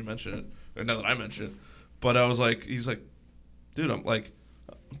 Now that you mention it, or now that I mention it, but I was like, he's like, dude, I'm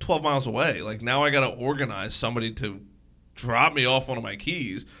 12 miles away. Like, now I gotta organize somebody to drop me off one of my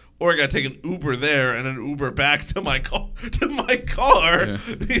keys, or I gotta take an Uber there and an Uber back to my car.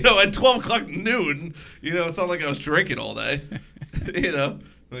 Yeah. At 12 o'clock noon. It's not like I was drinking all day.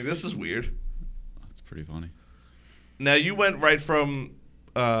 Like, this is weird. Pretty funny. Now, you went right from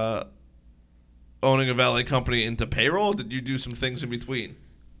owning a valet company into payroll. Did you do some things in between?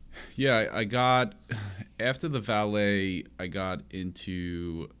 Yeah, I got after the valet, I got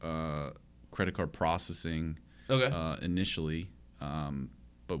into credit card processing. Okay. Initially,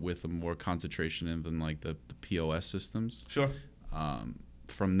 but with a more concentration in like the POS systems. Sure.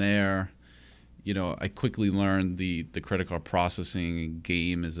 From there, I quickly learned the credit card processing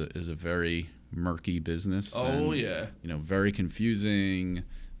game is a very murky business. Oh, yeah. Very confusing.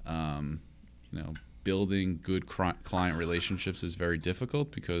 Building good client relationships is very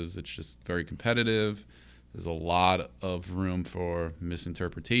difficult because it's just very competitive. There's a lot of room for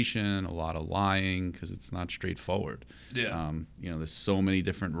misinterpretation, a lot of lying because it's not straightforward. Yeah. There's so many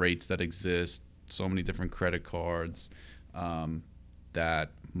different rates that exist, so many different credit cards that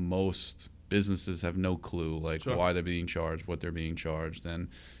most businesses have no clue why they're being charged, what they're being charged. And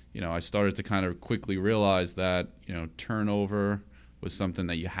I started to kind of quickly realize that, turnover was something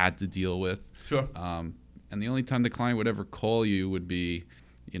that you had to deal with. Sure. And the only time the client would ever call you would be,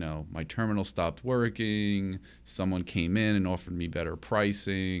 my terminal stopped working, someone came in and offered me better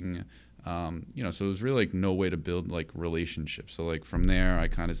pricing. So it was really no way to build relationships. So from there, I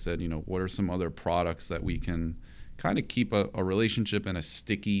kind of said, what are some other products that we can kind of keep a relationship and a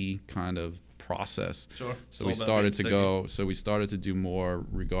sticky kind of process. Sure. So we started to do more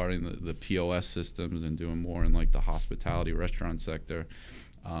regarding the POS systems and doing more in the hospitality restaurant sector.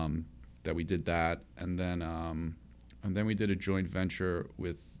 That we did that, and then we did a joint venture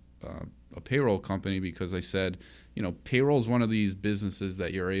with a payroll company because I said, payroll is one of these businesses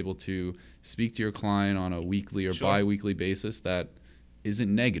that you're able to speak to your client on a weekly or bi-weekly basis that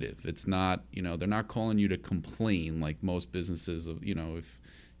isn't negative. It's not, they're not calling you to complain like most businesses of,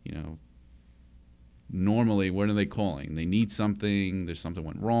 normally, what are they calling? They need something. There's something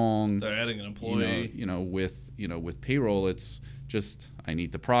went wrong. They're adding an employee. With payroll, it's just I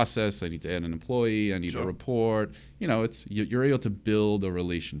need the process. I need to add an employee. I need a report. You're able to build a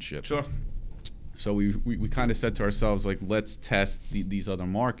relationship. Sure. So we kind of said to ourselves let's test these other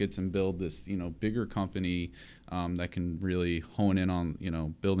markets and build this bigger company that can really hone in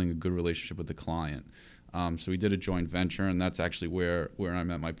on building a good relationship with the client. So we did a joint venture, and that's actually where I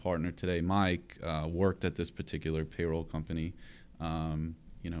met my partner today. Mike worked at this particular payroll company.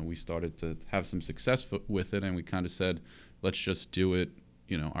 We started to have some success with it, and we kind of said, let's just do it,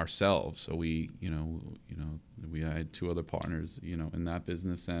 ourselves. So we had two other partners, in that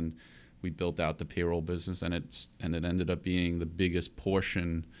business, and we built out the payroll business, and it ended up being the biggest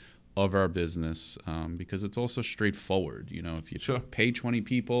portion of our business because it's also straightforward. If you pay 20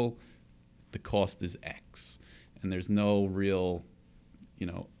 people, the cost is X, and there's no real,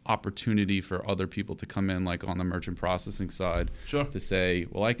 opportunity for other people to come in, like on the merchant processing side, Sure. to say,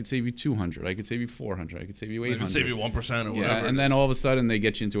 well, I could save you 200, I could save you 400, I could save you 800. I can save you 1% or whatever. And then all of a sudden they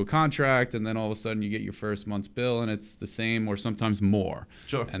get you into a contract, and then all of a sudden you get your first month's bill, and it's the same or sometimes more.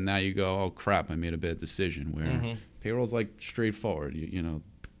 Sure. And now you go, oh crap, I made a bad decision. Where payroll's like straightforward. You know,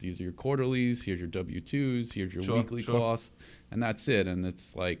 these are your quarterlies, here's your W-2s, here's your weekly cost, and that's it. And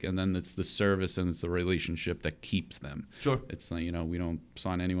it's like, and then it's the service and it's the relationship that keeps them. Sure. It's like, you know, we don't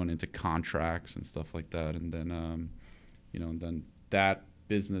sign anyone into contracts and stuff like that. And then, you know, then that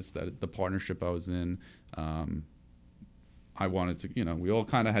business, that the partnership I was in, I wanted to, you know, we all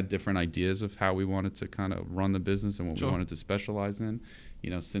kind of had different ideas of how we wanted to kind of run the business and what we wanted to specialize in.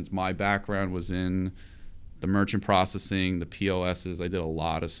 You know, since my background was in the merchant processing, the POSs, I did a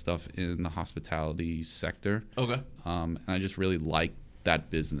lot of stuff in the hospitality sector. Okay. And I just really liked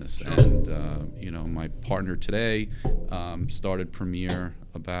that business. And, you know, my partner today started Premier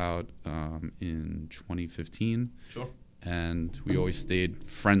about in 2015. Sure. And we always stayed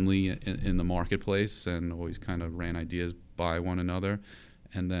friendly in the marketplace and always kind of ran ideas by one another.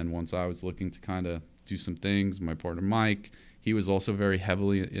 And then once I was looking to kind of do some things, my partner Mike, he was also very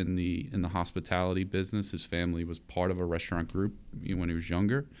heavily in the hospitality business. His family was part of a restaurant group when he was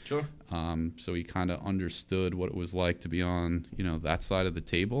younger. Sure. So he kind of understood what it was like to be on, you know, that side of the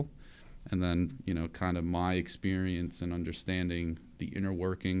table. And then, you know, kind of my experience and understanding the inner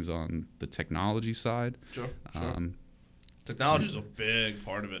workings on the technology side. Sure. Technology is a big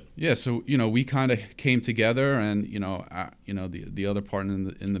part of it. Yeah, so you know, we kind of came together, and you know, the other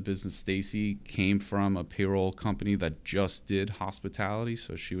partner in the business, Stacy, came from a payroll company that just did hospitality.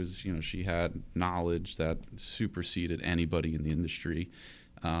 So she was, you know, she had knowledge that superseded anybody in the industry.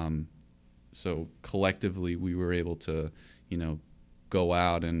 So collectively, we were able to, you know, go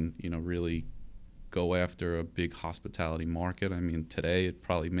out and, you know, really go after a big hospitality market. I mean, today it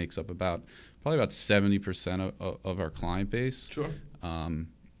probably makes up about 70% of our client base. Sure. And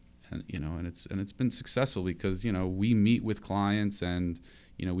you know, and it's been successful because, you know, we meet with clients and,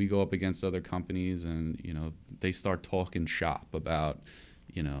 you know, we go up against other companies and, you know, they start talking shop about,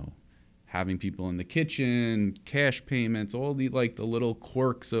 you know, having people in the kitchen, cash payments, all the like the little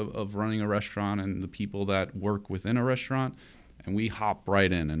quirks of running a restaurant and the people that work within a restaurant. And we hop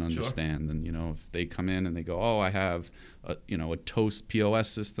right in and understand. Sure. And, you know, if they come in and they go, oh, I have, a Toast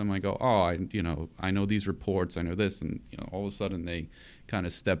POS system, I go, oh, I know these reports, I know this. And, you know, all of a sudden they kind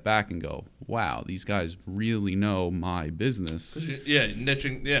of step back and go, wow, these guys really know my business.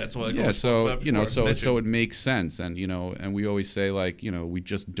 Niching. Yeah, it's what I yeah, so, you know, so it makes sense. And, you know, and we always say, like, you know, we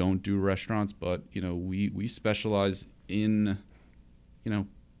just don't do restaurants, but, you know, we specialize in, you know,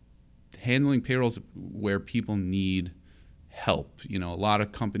 handling payrolls where people need help. You know, a lot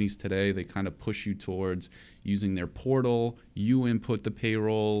of companies today, they kind of push you towards using their portal. You input the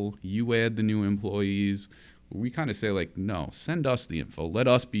payroll, you add the new employees. We kind of say, like, no, send us the info. Let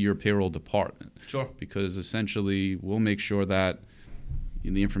us be your payroll department. Sure. Because essentially we'll make sure that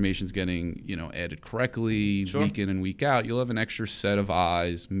the information's getting, you know, added correctly. Sure. Week in and week out. You'll have an extra set of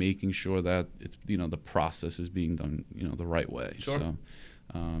eyes making sure that it's, you know, the process is being done, you know, the right way. Sure. So,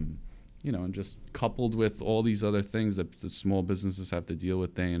 you know, and just coupled with all these other things that the small businesses have to deal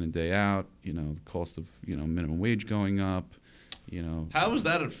with day in and day out, you know, the cost of, you know, minimum wage going up, you know. How is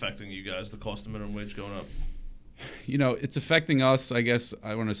that affecting you guys, the cost of minimum wage going up? You know, it's affecting us, I guess.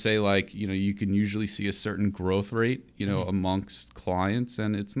 I want to say, like, you know, you can usually see a certain growth rate, you know, amongst clients.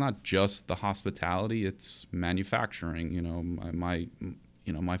 And it's not just the hospitality, it's manufacturing. You know,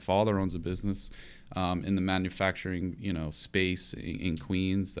 my father owns a business in the manufacturing, you know, space in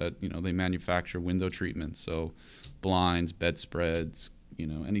Queens that, you know, they manufacture window treatments. So blinds, bedspreads, you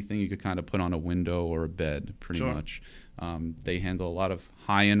know, anything you could kind of put on a window or a bed, pretty much. They handle a lot of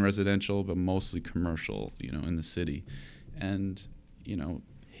high-end residential, but mostly commercial, you know, in the city. And, you know,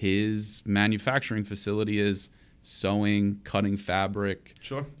 his manufacturing facility is sewing, cutting fabric.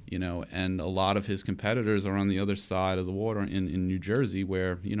 Sure. You know, and a lot of his competitors are on the other side of the water in New Jersey,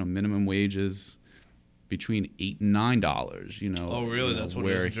 where, you know, minimum wage is between $8 and $9, you know. Oh, really? That's what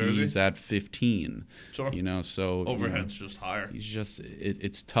where it is in Jersey? he's at 15. Sure. You know, so overhead's just higher. He's just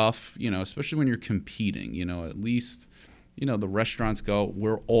it's tough, you know, especially when you're competing. You know, at least, you know, the restaurants go,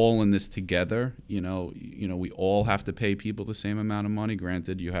 we're all in this together. You know, we all have to pay people the same amount of money.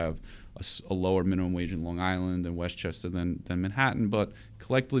 Granted, you have a lower minimum wage in Long Island and Westchester than Manhattan, but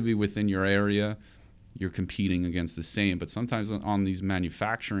collectively within your area, you're competing against the same. But sometimes on these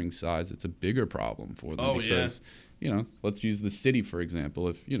manufacturing sides, it's a bigger problem for them because, you know, let's use the city, for example.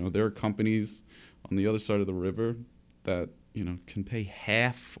 If, you know, there are companies on the other side of the river that, you know, can pay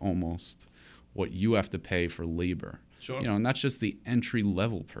half almost what you have to pay for labor. Sure. You know, and that's just the entry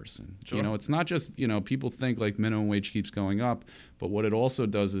level person. Sure. You know, it's not just, you know, people think like minimum wage keeps going up, but what it also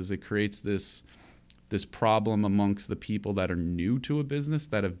does is it creates this problem amongst the people that are new to a business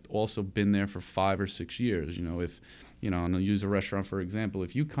that have also been there for 5 or 6 years. You know, if, you know, and I'll use a restaurant for example,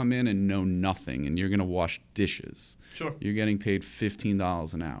 if you come in and know nothing and you're going to wash dishes, sure, you're getting paid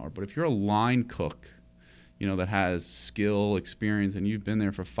 $15 an hour. But if you're a line cook, you know, that has skill, experience, and you've been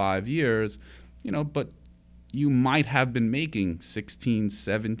there for 5 years, you know, but you might have been making $16,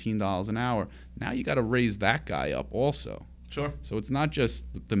 $17 an hour. Now you got to raise that guy up also. Sure. So it's not just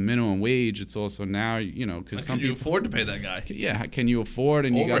the minimum wage; it's also now, you know, because some people people afford to pay that guy. Yeah, can you afford?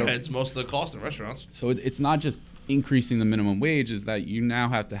 And overheads most of the cost in restaurants. So it's not just increasing the minimum wage; is that you now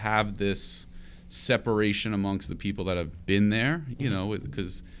have to have this separation amongst the people that have been there. You know,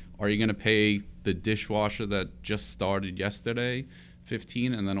 because are you going to pay the dishwasher that just started yesterday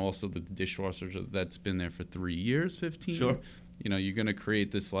 15, and then also the dishwasher that's been there for 3 years 15? Sure. You know, you're going to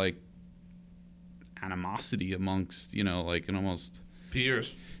create this like animosity amongst, you know, like an almost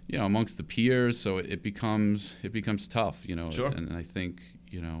peers. You know, amongst the peers, so it becomes tough, you know. Sure. And I think,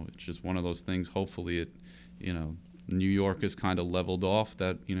 you know, it's just one of those things. Hopefully it, you know, New York is kind of leveled off,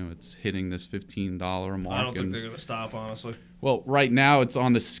 that, you know, it's hitting this $15 mark. I don't think they're going to stop, honestly. Well, right now it's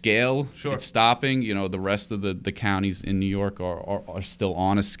on the scale. Sure. It's stopping. You know, the rest of the counties in New York are still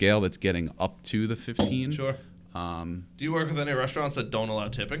on a scale that's getting up to the 15. Sure. Do you work with any restaurants that don't allow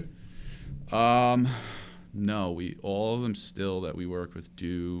tipping? No, all of them still that we work with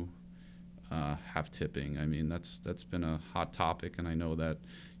do have tipping. I mean, that's been a hot topic, and I know that,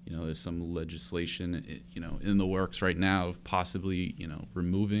 you know, there's some legislation, you know, in the works right now of possibly, you know,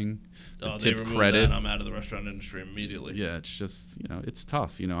 removing the tip credit. That, I'm out of the restaurant industry immediately. Yeah, it's just, you know, it's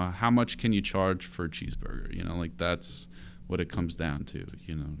tough. You know, how much can you charge for a cheeseburger? You know, like that's what it comes down to.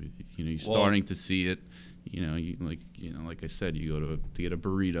 You know, you're starting to see it. You know, like I said, you go to get a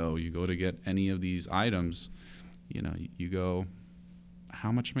burrito, you go to get any of these items, you know, you go,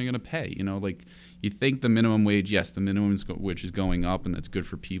 how much am I going to pay? You know, like you think the minimum wage, yes, the minimum wage is going up, and that's good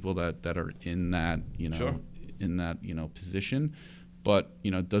for people that are in that, you know, sure, in that, you know, position. But, you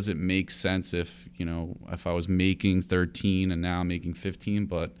know, does it make sense if, you know, if I was making 13 and now I'm making 15,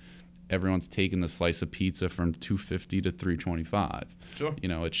 but everyone's taking the slice of pizza from $2.50 to $3.25. Sure. You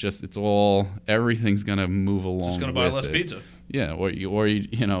know, everything's gonna move along. Just gonna buy less pizza. Yeah, or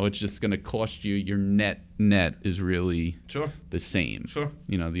you know, it's just gonna cost you. Your net is really the same. Sure.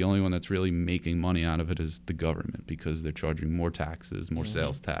 You know, the only one that's really making money out of it is the government, because they're charging more taxes, more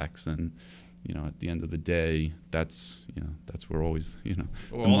sales tax, and, you know, at the end of the day, that's where always, you know,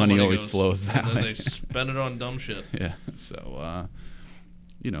 the money always flows that way. And then they spend it on dumb shit. Yeah. So.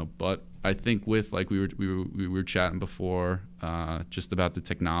 You know, but I think with, like we were chatting before, just about the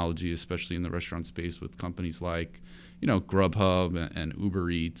technology, especially in the restaurant space, with companies like, you know, Grubhub and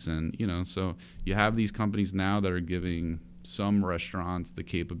Uber Eats, and, you know, so you have these companies now that are giving some restaurants the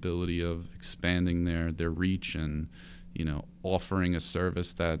capability of expanding their reach and, you know, offering a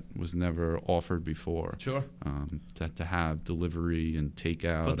service that was never offered before. Sure. To have delivery and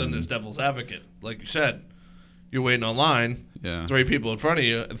takeout. But then there's devil's advocate, like you said. You're waiting online, 3 people in front of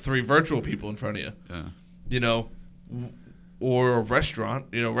you, and 3 virtual people in front of you. Yeah. You know, or a restaurant.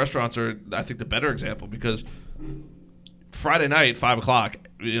 You know, restaurants are, I think, the better example, because Friday night, 5 o'clock,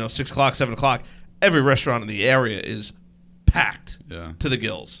 you know, 6 o'clock, 7 o'clock, every restaurant in the area is packed to the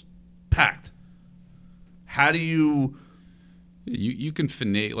gills. Packed. How do you... You can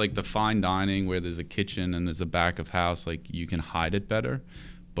finesse, like the fine dining where there's a kitchen and there's a back of house, like you can hide it better.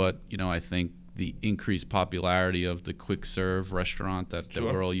 But, you know, I think the increased popularity of the quick serve restaurant that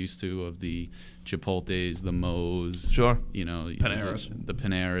we're all used to, of the Chipotles, the Moe's, you know, Paneras. The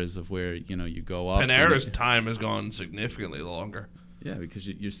Paneras, of where, you know, you go up. Panera's time has gone significantly longer. Yeah, because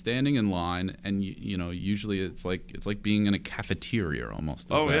you're standing in line, and you know, usually it's like being in a cafeteria almost.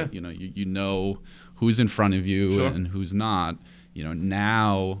 You know, you know who's in front of you and who's not. You know,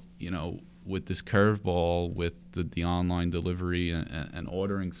 now, you know, with this curveball with the online delivery and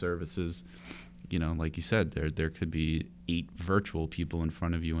ordering services, you know, like you said, there could be 8 virtual people in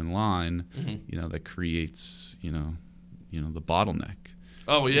front of you in line. You know, that creates, you know, the bottleneck.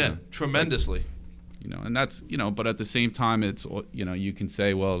 Oh yeah, tremendously. Like, you know, and that's, you know, but at the same time, it's, you know, you can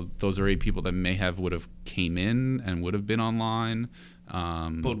say, well, those are 8 people that would have came in and would have been online.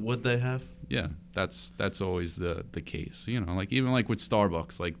 But would they have? Yeah, that's always the case. You know, like even like with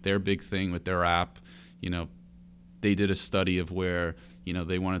Starbucks, like their big thing with their app, you know, they did a study of where, you know,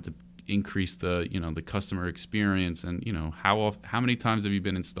 they wanted to increase the, you know, the customer experience, and, you know, how many times have you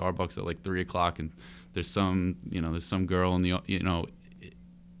been in Starbucks at like 3 o'clock and there's some girl in the, you know,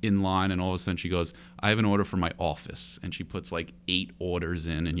 in line, and all of a sudden she goes, I have an order for my office, and she puts like 8 orders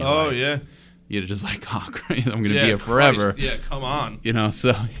in, and you're just like, oh great, I'm gonna be here forever. Yeah, come on.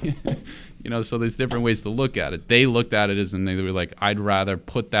 So so there's different ways to look at it. They looked at it as, and they were like, I'd rather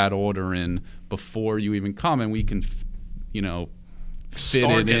put that order in before you even come, and we can fit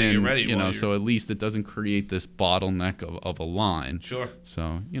it in, ready so at least it doesn't create this bottleneck of a line. Sure.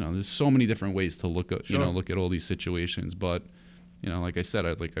 So, there's so many different ways to look at, look at all these situations. But, like I said,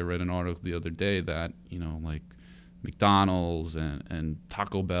 I read an article the other day that, like McDonald's and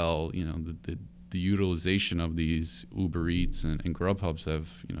Taco Bell, the utilization of these Uber Eats and Grubhubs have,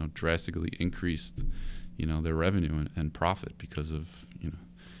 drastically increased, their revenue and profit because of,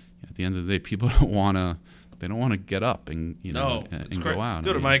 at the end of the day, people don't want to get up and and go out.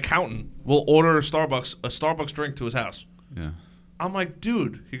 Dude, my accountant will order a Starbucks drink to his house. Yeah. I'm like,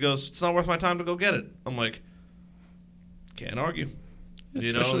 dude. He goes, it's not worth my time to go get it. I'm like, can't argue.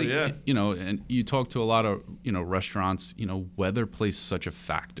 Especially, and you talk to a lot of restaurants. Weather plays such a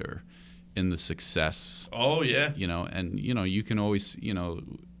factor in the success. Oh yeah. And you can always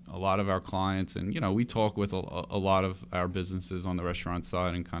a lot of our clients, and we talk with a lot of our businesses on the restaurant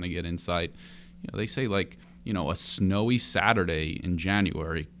side and kind of get insight. They say like, a snowy Saturday in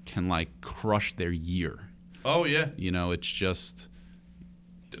January can like crush their year. Oh yeah. It's just,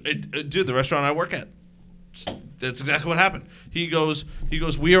 dude, the restaurant I work at, that's exactly what happened. He goes,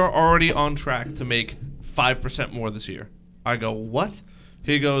 we are already on track to make 5% more this year. I go, what?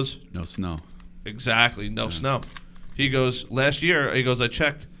 He goes, no snow. Exactly, no snow. He goes, last year, I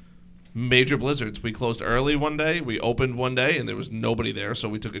checked major blizzards. We closed early one day, we opened one day, and there was nobody there, so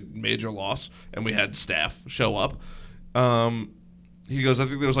we took a major loss, and we had staff show up. He goes, I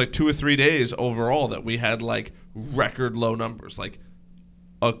think there was like 2 or 3 days overall that we had like record low numbers, like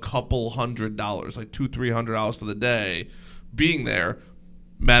a couple $100, like $200-$300 for the day being there.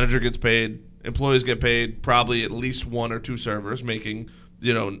 Manager gets paid, employees get paid, probably at least 1 or 2 servers making,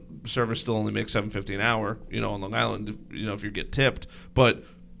 servers still only make $7.50 an hour, on Long Island, if you get tipped, but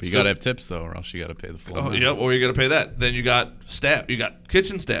you got to have tips, though, or else you got to pay the full amount. Yeah, or you got to pay that. Then you got staff. You got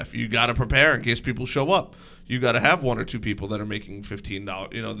kitchen staff. You got to prepare in case people show up. You got to have 1 or 2 people that are making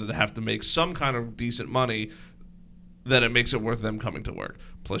 $15, that have to make some kind of decent money that it makes it worth them coming to work.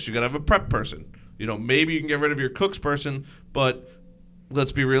 Plus, you got to have a prep person. Maybe you can get rid of your cooks person, but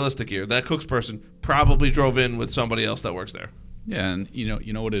let's be realistic here. That cooks person probably drove in with somebody else that works there. Yeah, and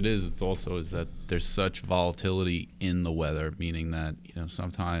you know what it is. It's also is that there's such volatility in the weather, meaning that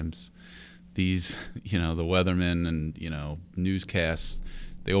sometimes these the weathermen and newscasts,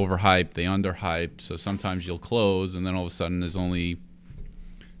 they overhype, they underhype. So sometimes you'll close, and then all of a sudden there's only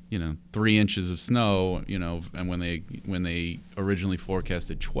 3 inches of snow, and when they originally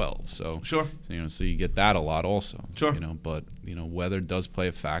forecasted 12. So sure, so you get that a lot also. Sure, but weather does play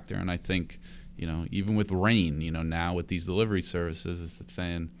a factor, and I think. Even with rain, now with these delivery services, it's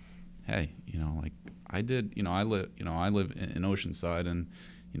saying, hey, like I did, I live in Oceanside, and,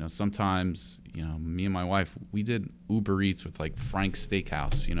 sometimes, me and my wife, we did Uber Eats with like Frank's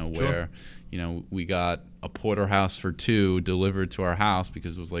Steakhouse, where, we got a porterhouse for 2 delivered to our house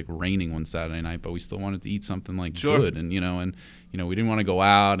because it was like raining one Saturday night, but we still wanted to eat something like good, and, we didn't want to go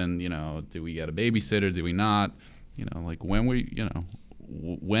out and, do we get a babysitter? Do we not? Like when we,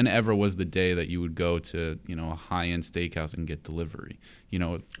 whenever was the day that you would go to a high-end steakhouse and get delivery? They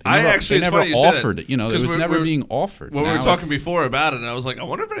never offered it. It was never being offered. When we were talking before about it, and I was like, I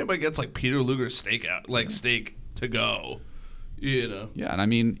wonder if anybody gets like Peter Luger's steak to go. Yeah, and I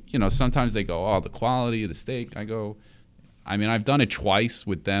mean, sometimes they go, oh, the quality of the steak. I've done it twice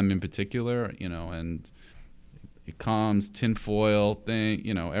with them in particular, and it comes tinfoil thing,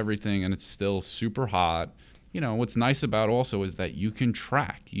 everything, and it's still super hot. What's nice about also is that you can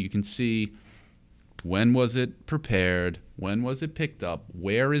track. You can see when was it prepared, when was it picked up,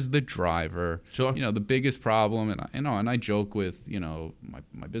 where is the driver. Sure. The biggest problem, and I joke with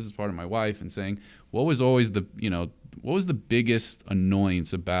my business partner, my wife, and saying what was the biggest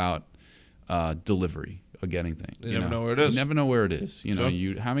annoyance about delivery of getting things. You never know where it is. You never know where it is.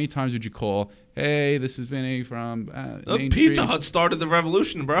 Sure. How many times would you call? Hey, this is Vinny from Main Pizza Street. Hut started the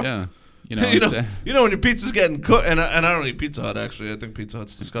revolution, bro. Yeah. When your pizza's getting cooked, and I don't eat Pizza Hut actually. I think Pizza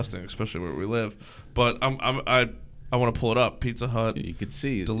Hut's disgusting, especially where we live. But I want to pull it up. Pizza Hut. You could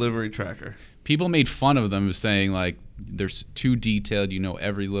see delivery tracker. People made fun of them saying like there's too detailed.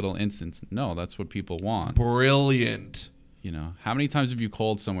 Every little instance. No, that's what people want. Brilliant. How many times have you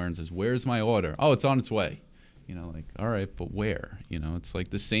called somewhere and says, "Where's my order?" Oh, it's on its way. All right, but where? It's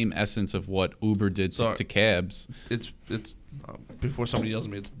like the same essence of what Uber did to cabs. It's before somebody yells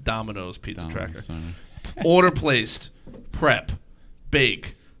at me, it's Domino's Pizza Tracker. Sorry. Order placed, prep,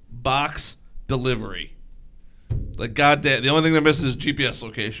 bake, box delivery. Like, goddamn, the only thing they're missing is GPS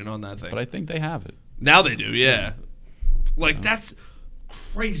location on that thing. But I think they have it. Now they do, yeah. Like, that's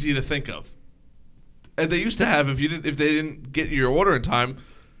crazy to think of. And they used to have, if they didn't get your order in time,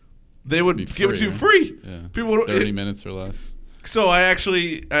 they would give it to you free. Yeah. People would, 30 minutes or less. So I had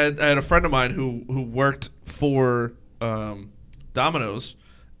a friend of mine who worked for Domino's,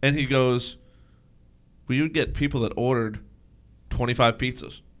 and he goes, we would get people that ordered 25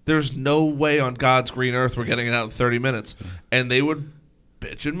 pizzas. There's no way on God's green earth we're getting it out in 30 minutes. And they would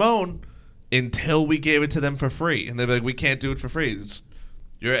bitch and moan until we gave it to them for free. And they'd be like, we can't do it for free. It's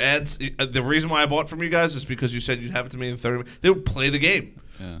your ads. The reason why I bought from you guys is because you said you'd have it to me in 30 minutes. They would play the game.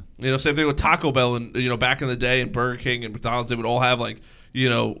 Yeah. You know, same thing with Taco Bell and, you know, back in the day, and Burger King and McDonald's, they would all have, like, you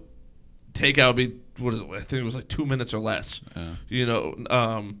know, takeout would be, what is it? I think it was like 2 minutes or less. Yeah. You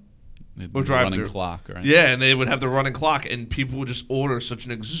know, Or drive-through. Running clock, right? Yeah, and they would have the running clock, and people would just order such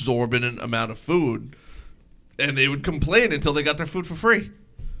an exorbitant amount of food, and they would complain until they got their food for free.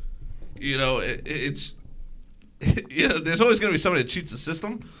 You know, it's you know, there's always going to be somebody that cheats the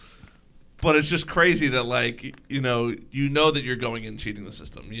system, but it's just crazy that, like, you know that you're going in cheating the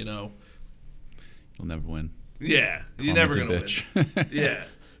system. You know, You'll never win. Yeah, you're never going to win. Yeah.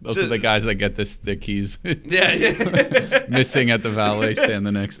 Those are the guys that get their keys. Yeah. Missing at the valet stand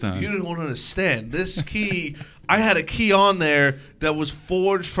the next time. You don't understand. This key, I had a key on there that was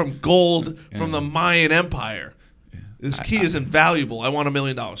forged from gold from the Mayan Empire. Yeah. This key is invaluable. I want $1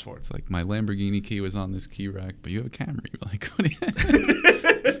 million for it. It's like, my Lamborghini key was on this key rack, but you have a Camry. You're like, what do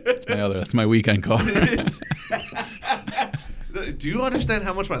you That's my weekend car. Do you understand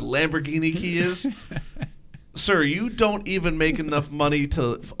how much my Lamborghini key is? Sir, you don't even make enough money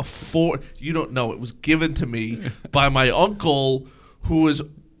to afford. You don't know. It was given to me by my uncle, who is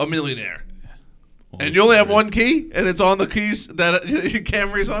a millionaire. Well, and you only have one key, and it's on the keys that your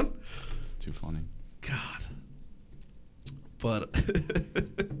Camry's on? It's too funny. God. But,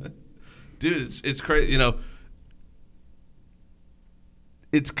 dude, it's crazy. You know,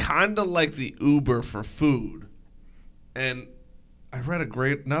 it's kind of like the Uber for food. And I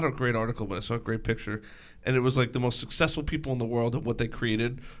read not a great article, but I saw a great picture. And it was like the most successful people in the world at what they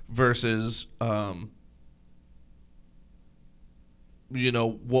created versus, you know,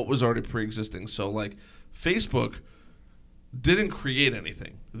 what was already pre-existing. So, like, Facebook didn't create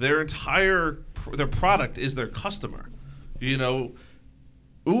anything. Their product is their customer. You know,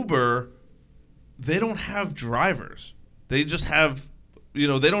 Uber, they don't have drivers. They just have, you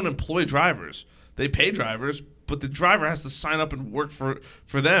know, they don't employ drivers. They pay drivers, but the driver has to sign up and work for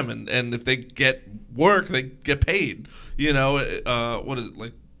them, and if they get work, they get paid. You know, what is it,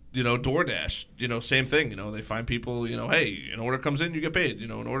 like, you know, DoorDash, you know, same thing. You know, they find people, you know, hey, an order comes in, you get paid. You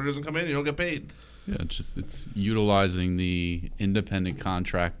know, an order doesn't come in, you don't get paid. Yeah, it's utilizing the independent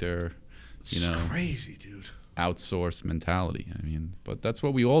contractor, you know, crazy, dude. Outsource mentality. I mean, but that's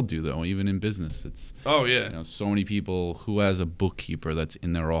what we all do, though, even in business. It's you know, so many people who has a bookkeeper that's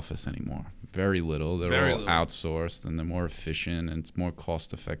in their office anymore. Very little. They're all outsourced, and they're more efficient, and it's more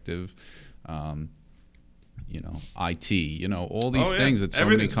cost effective. You know, IT, you know, all these things that so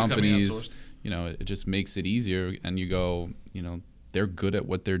many companies, you know, it just makes it easier. And you go, you know, they're good at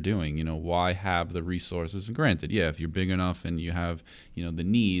what they're doing. You know, why have the resources? And granted, yeah, if you're big enough and you have, you know, the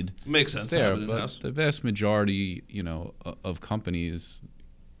need, makes sense there. To have it in-house. But the vast majority, you know, of companies,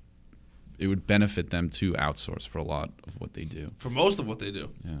 it would benefit them to outsource for a lot of what they do. For most of what they do.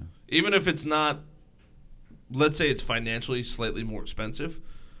 Yeah. Even if it's not, let's say it's financially slightly more expensive,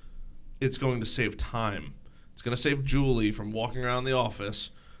 it's going to save time. It's going to save Julie from walking around the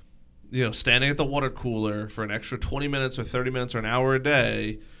office, you know, standing at the water cooler for an extra 20 minutes or 30 minutes or an hour a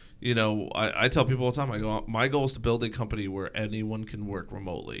day. You know, I tell people all the time, I go, my goal is to build a company where anyone can work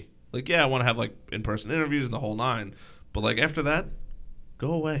remotely. Like, yeah, I want to have, like, in-person interviews and the whole nine. But, like, after that,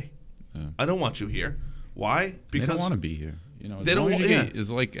 go away. Yeah. I don't want you here. Why? Because they don't want to be here. You know, as long as you get,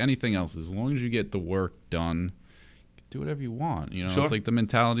 it's like anything else. As long as you get the work done, do whatever you want. You know, It's like the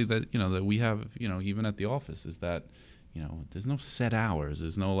mentality that, you know, that we have, you know, even at the office, is that, you know, there's no set hours.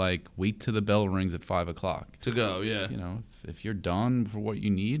 There's no, like, wait till the bell rings at 5 o'clock to go. Yeah. You know, if you're done for what you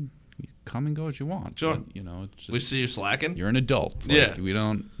need, you come and go as you want. Sure. But, you know, it's just, we see you slacking. You're an adult. Like,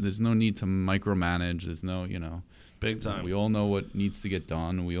 yeah. There's no need to micromanage. There's no, you know. Big time. We all know what needs to get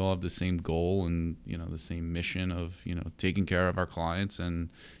done. We all have the same goal and, you know, the same mission of, you know, taking care of our clients and,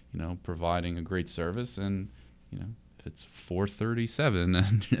 you know, providing a great service. And, you know, if it's 4:37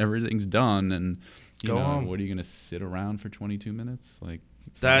 and everything's done and, you know, what are you going to sit around for 22 minutes? Like,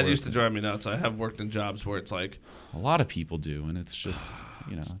 That used to drive me nuts. I have worked in jobs where it's like a lot of people do, and it's just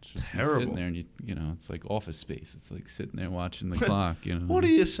it's just terrible. Sitting there, and it's like Office Space. It's like sitting there watching the clock. What do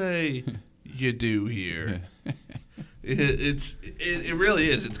you say you do here? It really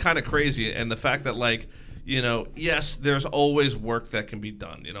is. It's kind of crazy, and the fact that like yes, there's always work that can be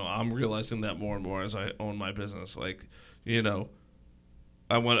done. I'm realizing that more and more as I own my business. Like there's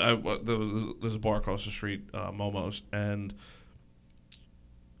a bar across the street, Momo's, and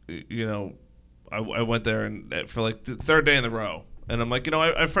I went there and for like the third day in a row, and I'm like,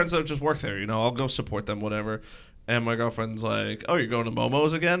 I have friends that just work there. I'll go support them, whatever. And my girlfriend's like, "Oh, you're going to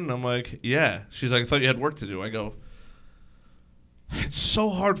Momo's again?" And I'm like, "Yeah." She's like, "I thought you had work to do." I go, "It's so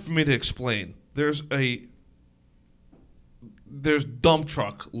hard for me to explain. There's dump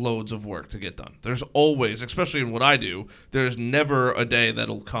truck loads of work to get done. There's always, especially in what I do, there's never a day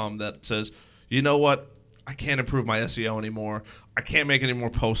that'll come that says, you know what? I can't improve my SEO anymore. I can't make any more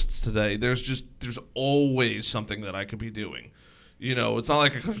posts today. There's always something that I could be doing. It's not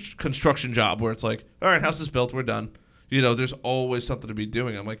like a construction job where it's like, all right, house is built, we're done. There's always something to be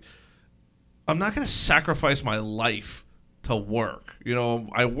doing. I'm like, I'm not going to sacrifice my life to work.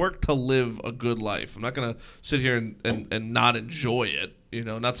 I work to live a good life. I'm not going to sit here and not enjoy it.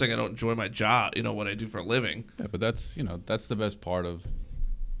 Not saying I don't enjoy my job, what I do for a living. Yeah, but that's the best part of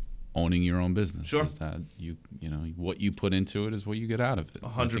owning your own business. Sure. Is that what you put into it is what you get out of it.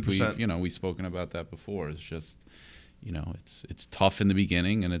 100%. We've spoken about that before. It's just, it's tough in the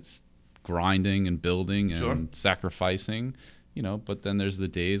beginning, and it's grinding and building and sure. sacrificing, but then there's the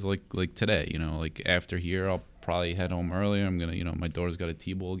days like today, like after here, I'll probably head home earlier. I'm going to, my daughter's got a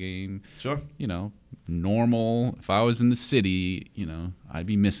T-ball game. Sure. Normal. If I was in the city, I'd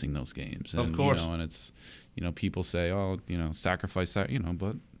be missing those games. Of course. And it's, people say, oh, sacrifice that,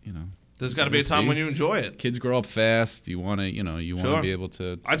 but, there's got to be a time when you enjoy it. Kids grow up fast. You want to, sure. want to be able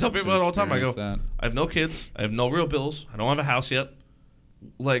to I tell people that all the time. I go, that. I have no kids. I have no real bills. I don't have a house yet.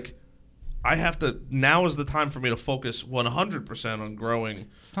 Like, I have to. Now is the time for me to focus 100% on growing.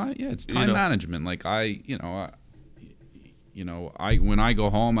 It's time. Yeah, it's time management. Like I when I go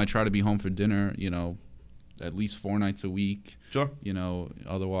home, I try to be home for dinner. At least 4 nights a week. Sure.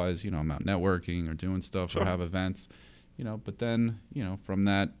 Otherwise, I'm out networking or doing stuff sure. or have events. But then, from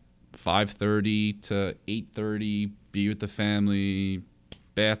that 5:30 to 8:30, be with the family,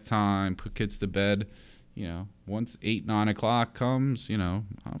 bath time, put kids to bed. Once 8, 9 o'clock comes,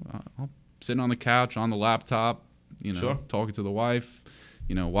 I'll sit on the couch on the laptop, sure. talking to the wife,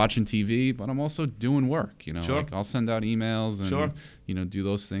 watching TV, but I'm also doing work, sure. like I'll send out emails and, sure. Do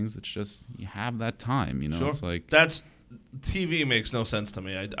those things. It's just, you have that time, sure. It's like. TV makes no sense to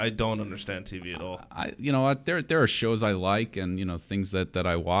me. I don't understand TV at all. There are shows I like and, things that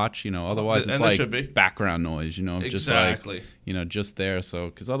I watch, otherwise it's like background noise, exactly. Just like, just there. So,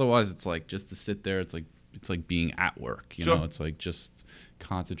 because otherwise it's like just to sit there, it's like being at work, sure. It's like just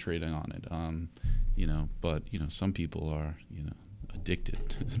concentrating on it. But, some people are,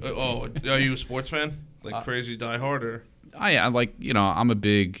 addicted. Are you a sports fan? Like crazy diehard or? I like, I'm a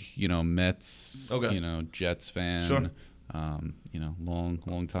big, Mets, okay. Jets fan. Sure.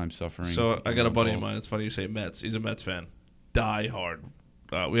 Long time suffering. So I got a buddy of mine. It's funny you say Mets. He's a Mets fan. Die hard.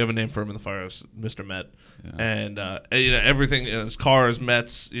 We have a name for him in the firehouse, Mr. Met. Yeah. And everything in his car is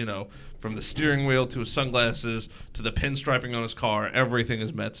Mets. From the steering wheel to his sunglasses to the pinstriping on his car, everything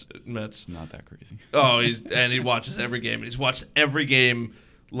is Mets. Not that crazy. And he watches every game. And he's watched every game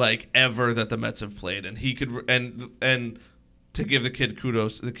like ever that the Mets have played, and he could and to give the kid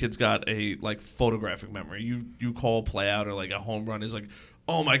kudos, the kid's got a like photographic memory. You call play out or like a home run, he's like,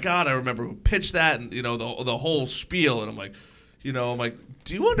 oh my god, I remember who pitched that, and the whole spiel, and I'm like,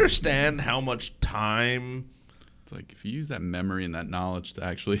 do you understand how much time? It's like if you use that memory and that knowledge to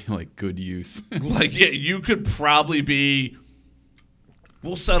actually like good use, like yeah, you could probably be.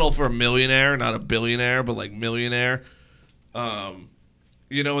 We'll settle for a millionaire, not a billionaire, but like millionaire. And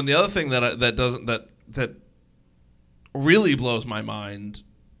the other thing that really blows my mind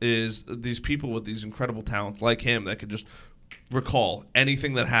is these people with these incredible talents like him that could just recall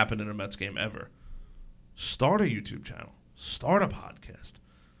anything that happened in a Mets game ever. Start a YouTube channel. Start a podcast.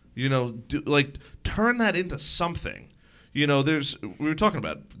 Turn that into something. We were talking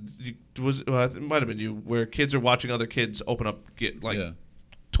about it might have been you where kids are watching other kids open up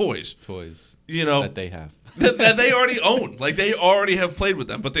toys. That they have. that they already own. Like, they already have played with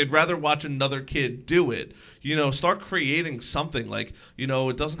them, but they'd rather watch another kid do it. Start creating something. Like,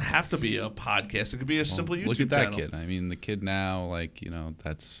 it doesn't have to be a podcast. It could be a simple YouTube channel. Look at that kid. I mean, the kid now,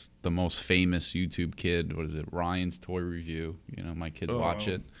 that's the most famous YouTube kid. What is it? Ryan's Toy Review. My kids watch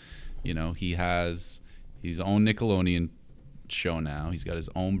it. He has his own Nickelodeon show now. He's got his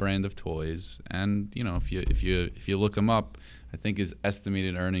own brand of toys, and if you look him up, I think his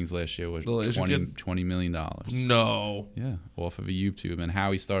estimated earnings last year was $20 million. No. Yeah, off of a YouTube. And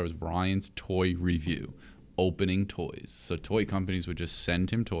how he started was Ryan's Toy Review, opening toys. So toy companies would just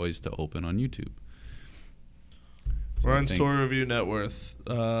send him toys to open on YouTube. So Ryan's Toy Review net worth,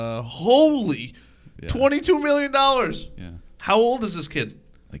 holy, $22 million. Yeah. How old is this kid?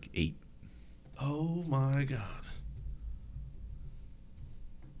 Like 8. Oh my God.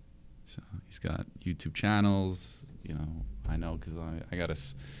 So he's got YouTube channels. I know because I got a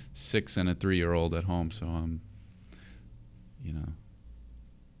 6 and a 3-year-old at home, so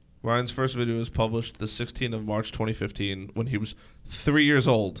Ryan's first video was published the 16th of March 2015 when he was 3 years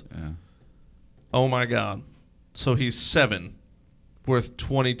old. Yeah. Oh my God. So he's 7, worth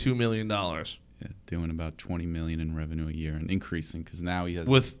 $22 million. Yeah, doing about $20 million in revenue a year and increasing because now he has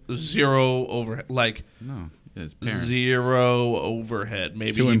with zero overhead, no. His parents. 0 overhead.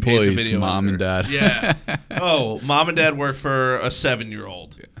 Maybe 2 he employees, pays a video mom editor. and dad. Yeah. Oh, mom and dad work for a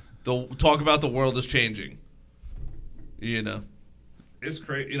 7-year-old. Yeah. They'll talk about the world is changing. It's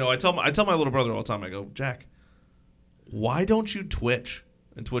great. I tell my little brother all the time. I go, Jack, why don't you Twitch?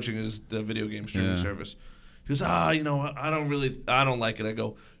 And twitching is the video game streaming service. He goes, I don't like it. I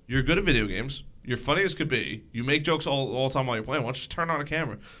go, you're good at video games. You're funny as could be. You make jokes all the time while you're playing. Why don't you just turn on a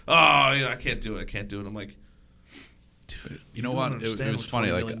camera? I can't do it. I'm like, dude, you know what? It was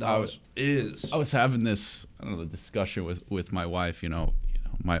funny. Like I was having this, discussion with my wife.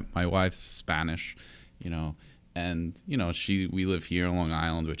 My wife's Spanish, and we live here in Long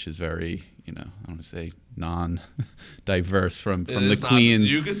Island, which is very, I don't want to say non-diverse from the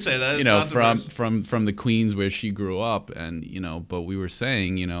Queens. You could say that. It's not from the Queens where she grew up, and but we were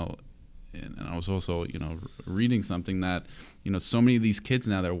saying, and I was also, reading something that, so many of these kids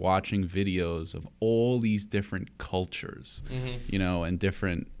now, they're watching videos of all these different cultures, and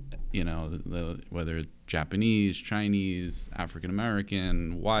different, whether it's Japanese, Chinese, African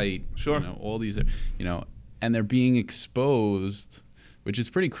American, white, sure, all these, and they're being exposed, which is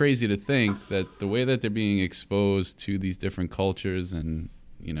pretty crazy to think that the way that they're being exposed to these different cultures and,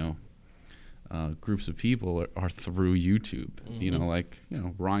 groups of people are through YouTube.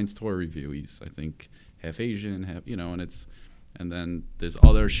 Ryan's Toy Review. He's, I think, half Asian, half, and then there's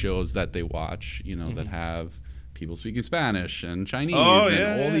other shows that they watch, that have people speaking Spanish and Chinese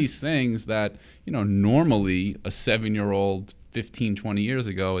and all these things that, normally a 7-year-old 15, 20 years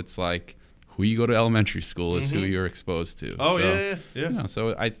ago, it's like who you go to elementary school is who you're exposed to.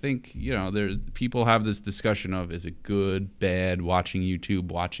 So I think, people have this discussion of, is it good, bad, watching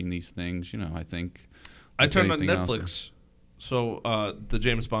YouTube, watching these things, I think. I turned on Netflix. So the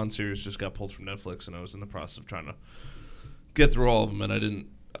James Bond series just got pulled from Netflix, and I was in the process of trying to get through all of them, and I didn't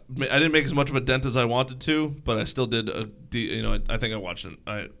make as much of a dent as I wanted to, but I still did. I think I watched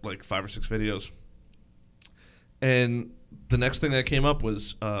like 5 or 6 videos, and the next thing that came up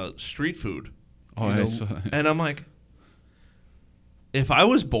was street food. And I'm like, if I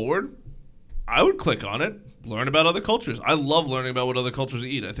was bored, I would click on it, learn about other cultures. I love learning about what other cultures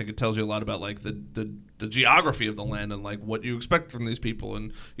eat. I think it tells you a lot about like the geography of the land and like what you expect from these people.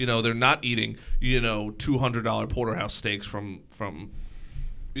 And they're not eating $200 porterhouse steaks from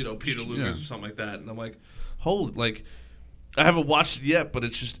Peter Luger's or something like that. And I'm like, holy, like, I haven't watched it yet, but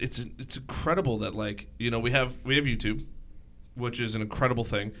it's incredible that like we have YouTube, which is an incredible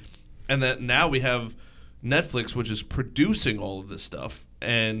thing, and that now we have Netflix, which is producing all of this stuff.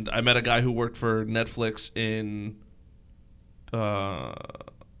 And I met a guy who worked for Netflix in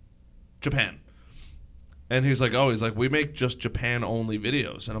Japan, and he's like, we make just Japan only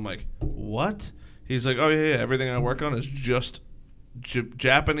videos, and I'm like, what? He's like, everything I work on is just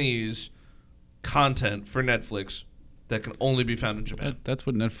Japanese content for Netflix that can only be found in Japan. That's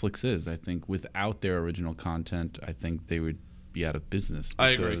what Netflix is. I think without their original content, I think they would be out of business. Because,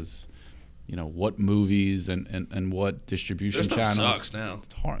 I agree. What movies and what distribution channels. Their stuff sucks now.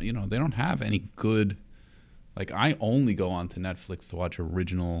 It's hard. They don't have any good. Like, I only go onto Netflix to watch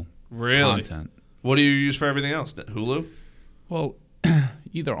original content. What do you use for everything else? Hulu? Well,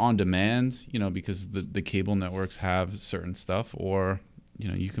 either on demand, because the cable networks have certain stuff, or,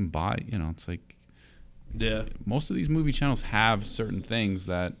 you can buy, it's like. Yeah. Most of these movie channels have certain things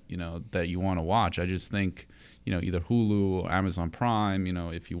that, that you want to watch. I just think, either Hulu or Amazon Prime,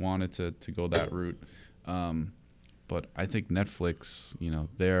 if you wanted to go that route. But I think Netflix,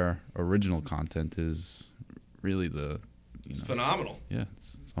 their original content is really it's phenomenal. Yeah,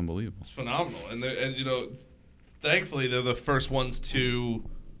 it's unbelievable. It's phenomenal. And thankfully they're the first ones to,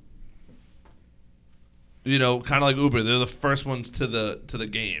 kind of like Uber, they're the first ones to the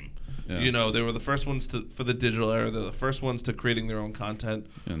game. Yeah. You know, they were the first ones for the digital era. They're the first ones to creating their own content.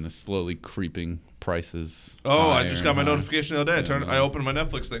 And the slowly creeping prices. Oh, I just got my notification the other day. I opened my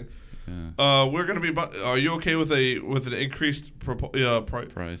Netflix thing. Yeah. We're gonna be. Are you okay with an increased price for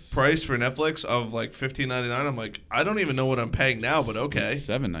Netflix of like $15.99? I'm like, I don't even know what I'm paying now, but okay.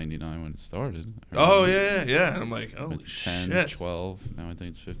 $7.99 when it started. Oh yeah. And I'm like, oh, 10, shit. 12. Now I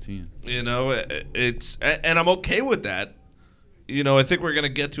think it's 15. You know, and I'm okay with that. You know, I think we're gonna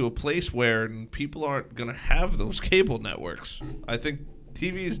get to a place where people aren't gonna have those cable networks. I think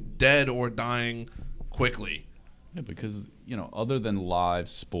TV is dead or dying quickly. Yeah, because, other than live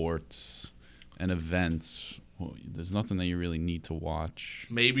sports and events, there's nothing that you really need to watch.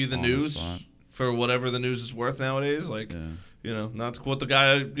 Maybe the news for whatever the news is worth nowadays. Like, not to quote the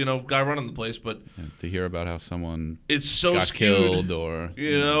guy running the place, but to hear about how someone got skewed, killed or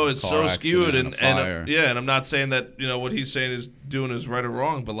it's so skewed, and and I'm not saying that what he's saying is doing is right or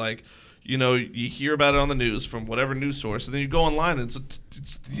wrong, but like. You hear about it on the news from whatever news source, and then you go online, and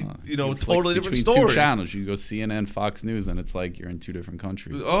it's totally different story. Two channels, you go CNN, Fox News, and it's like you're in two different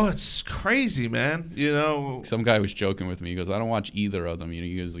countries. Oh, it's crazy, man. Some guy was joking with me. He goes, "I don't watch either of them."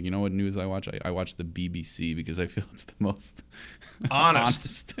 He goes, "You know what news I watch? I watch the BBC because I feel it's the most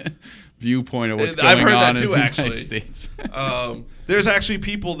honest viewpoint of what's going on." I've heard that in too, the actually. United States. There's actually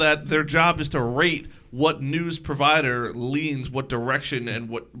people that their job is to rate what news provider leans what direction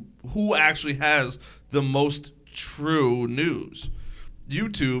and who actually has the most true news.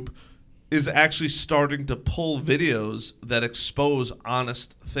 YouTube is actually starting to pull videos that expose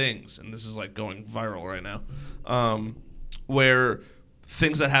honest things, and this is like going viral right now, where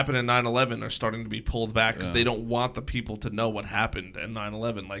things that happened in 9/11 are starting to be pulled back because they don't want the people to know what happened in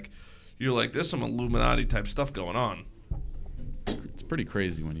 9/11. Like, you're like, there's some Illuminati type stuff going on. It's pretty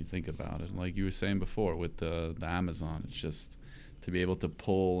crazy when you think about it. Like you were saying before with the Amazon, it's just to be able to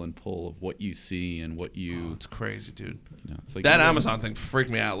pull of what you see and what you. Oh, it's crazy, dude. It's like that Amazon thing freaked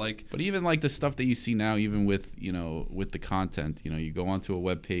me out. Like, but even like the stuff that you see now, even with with the content, you go onto a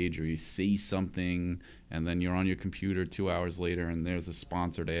web page or you see something, and then you're on your computer 2 hours later, and there's a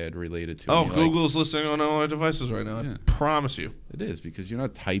sponsored ad related to. Oh, Google's listening on all our devices right now. I promise you, it is, because you're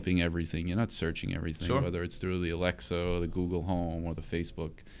not typing everything, you're not searching everything, whether it's through the Alexa, or the Google Home, or the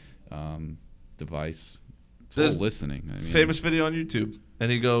Facebook device. It's all listening. Famous video on YouTube,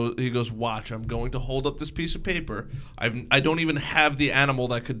 and he goes, watch, I'm going to hold up this piece of paper. I don't even have the animal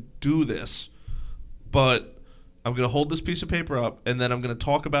that could do this, but I'm going to hold this piece of paper up, and then I'm going to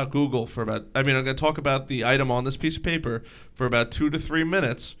talk about Google I'm going to talk about the item on this piece of paper for about 2 to 3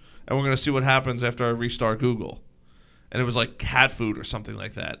 minutes, and we're going to see what happens after I restart Google. And it was like cat food or something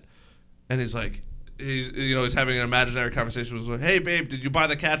like that. And he's like, he's having an imaginary conversation with, hey babe, did you buy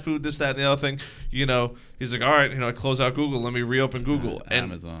the cat food, this, that, and the other thing? He's like, all right, I close out Google, let me reopen Google.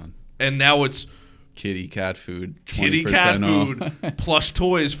 Amazon. And now it's kitty cat food, plush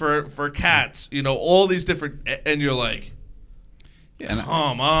toys for cats, all these different, and you're like,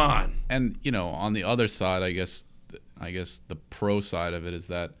 come on. And on the other side, I guess the pro side of it is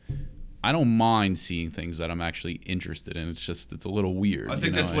that I don't mind seeing things that I'm actually interested in. It's a little weird. I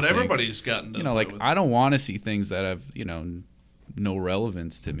think that's what everybody's gotten to like, I don't want to see things that have, no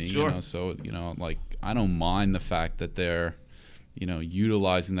relevance to me. Sure. So, like, I don't mind the fact that they're,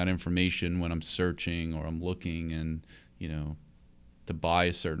 utilizing that information when I'm searching or I'm looking and, to buy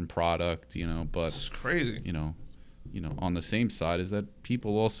a certain product, but it's crazy. On the same side is that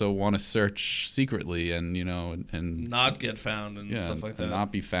people also want to search secretly and and not get found and stuff like that. And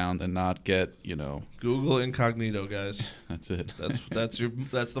not be found and not get Google incognito, guys. That's it. That's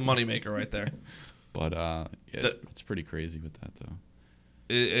the moneymaker right there. But it's pretty crazy with that though.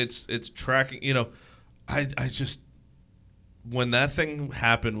 It's tracking. I just, when that thing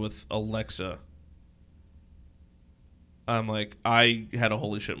happened with Alexa, I'm like, I had a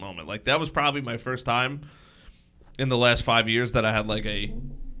holy shit moment. Like, that was probably my first time in the last 5 years that I had like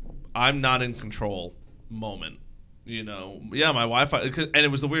I'm not in control moment. My Wi-Fi, and it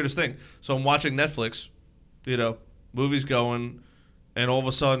was the weirdest thing. So I'm watching Netflix, movies going, and all of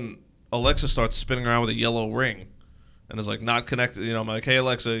a sudden Alexa starts spinning around with a yellow ring, and it's like not connected. I'm like, hey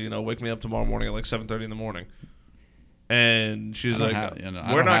Alexa, wake me up tomorrow morning at like 7:30 in the morning. And she's like,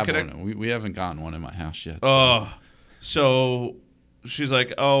 we're not connected. We haven't gotten one in my house yet. So she's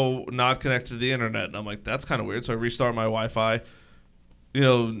like, oh, not connected to the internet. And I'm like, that's kind of weird. So I restart my Wi-Fi.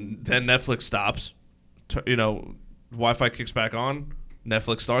 Then Netflix stops. Wi-Fi kicks back on.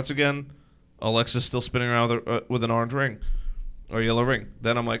 Netflix starts again. Alexa's still spinning around with an orange ring or yellow ring.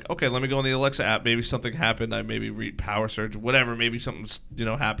 Then I'm like, okay, let me go on the Alexa app. Maybe something happened. I maybe read power surge, whatever. Maybe something,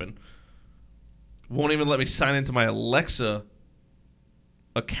 happened. Won't even let me sign into my Alexa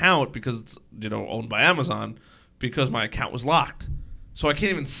account because it's owned by Amazon because my account was locked. So I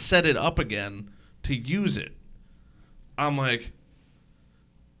can't even set it up again to use it. I'm like,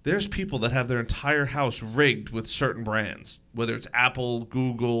 there's people that have their entire house rigged with certain brands, whether it's Apple,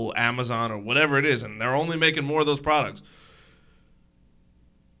 Google, Amazon, or whatever it is, and they're only making more of those products.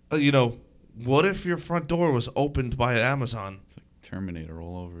 What if your front door was opened by Amazon? It's like Terminator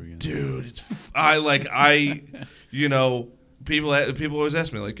all over again. Dude, people always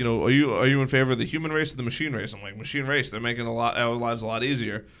ask me, like, are you in favor of the human race or the machine race? I'm like, machine race. They're making our lives a lot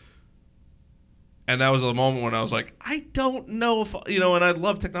easier. And that was a moment when I was like, I don't know if and I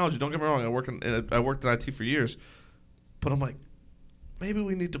love technology. Don't get me wrong. I worked in IT for years, but I'm like, maybe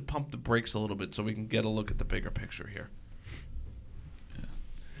we need to pump the brakes a little bit so we can get a look at the bigger picture here. Yeah.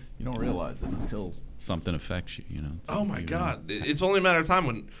 You don't realize it until something affects you. Oh my God! It's only a matter of time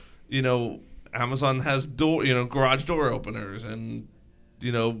when, Amazon has garage door openers and,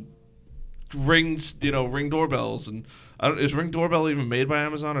 rings, ring doorbells, and is Ring Doorbell even made by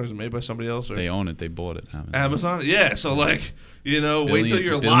Amazon or is it made by somebody else? Or? They own it. They bought it. Amazon? Yeah. So wait till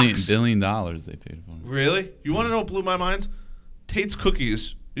you're $1 locked. billion they paid for it. Really? You want to know what blew my mind? Tate's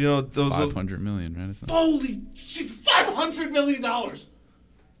Cookies. Those $500 million, right? Holy shit! $500 million.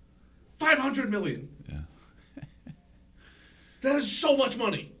 $500 million. Yeah. That is so much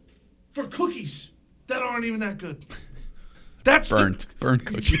money for cookies that aren't even that good. That's burnt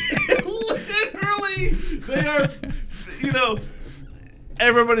cookies. Literally, they are.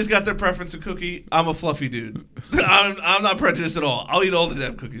 Everybody's got their preference in cookie. I'm a fluffy dude. I'm not prejudiced at all. I'll eat all the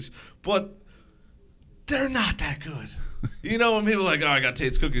damn cookies, but they're not that good. When people are like, oh, I got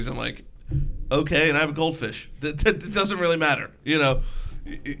Tate's Cookies, I'm like, okay, and I have a goldfish. That doesn't really matter. You want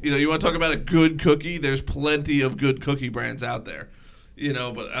to talk about a good cookie? There's plenty of good cookie brands out there.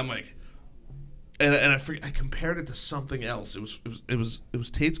 But I'm like. And I compared it to something else. It was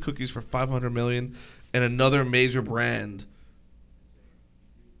Tate's Cookies for $500 million, and another major brand.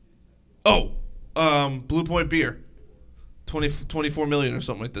 Blue Point Beer, 24 million or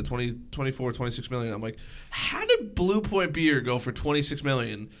something like that. 24, 26 million. I'm like, how did Blue Point Beer go for 26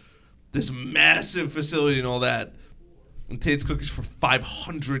 million? This massive facility and all that, and Tate's Cookies for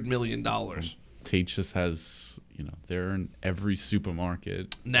 $500 million. Tate just has. They're in every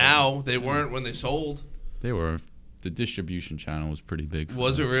supermarket. Now, they weren't when they sold. They were. The distribution channel was pretty big.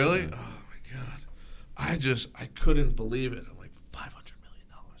 Was it really? Yeah. Oh, my God. I couldn't believe it. I'm like, $500 million.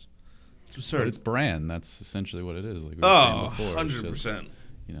 It's absurd. But it's brand. That's essentially what it is. Like we were saying before. 100%. Just, it's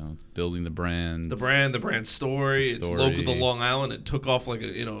building the brand. The brand story. It's local to Long Island. It took off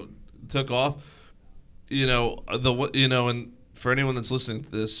and for anyone that's listening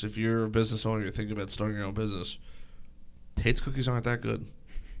to this, if you're a business owner, you're thinking about starting your own business, Tate's Cookies aren't that good.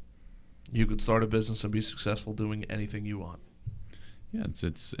 You could start a business and be successful doing anything you want. Yeah,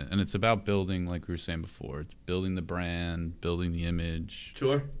 it's about building, like we were saying before. It's building the brand, building the image.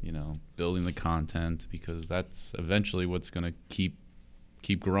 Sure. Building the content, because that's eventually what's going to keep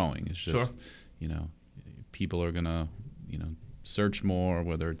growing. It's just, people are going to, search more,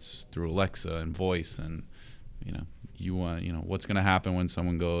 whether it's through Alexa and voice, and you want, what's going to happen when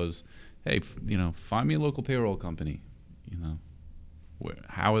someone goes, hey, find me a local payroll company.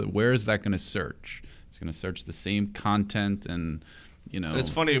 Where is that going to search? It's going to search the same content, and It's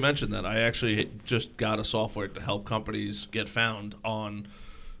funny you mentioned that. I actually just got a software to help companies get found on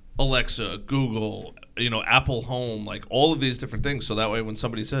Alexa, Google, Apple Home, like all of these different things. So that way, when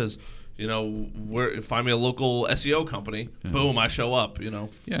somebody says, find me a local SEO company, boom, I show up. Yeah,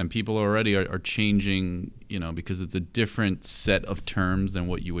 and people already are changing, because it's a different set of terms than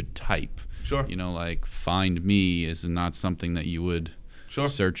what you would type. Sure. Like find me is not something that you would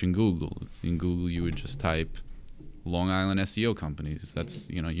search in Google. In Google, you would just type Long Island SEO companies. That's,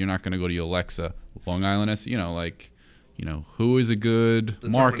 you're not going to go to your Alexa, Long Island SEO, who is a good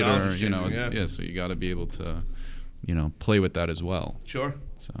marketer, so you got to be able to, play with that as well. Sure.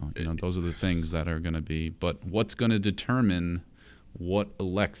 So, those are the things that are going to be, but what's going to determine what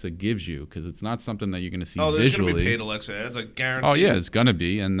Alexa gives you, because it's not something that you're going to see visually. There's going to be paid Alexa ads, like guaranteed. Oh yeah, it's going to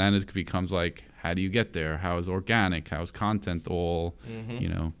be, and then it becomes like, how do you get there? How is organic? How's content all,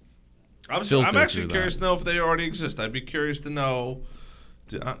 I'm actually curious to know if they already exist. I'd be curious to know,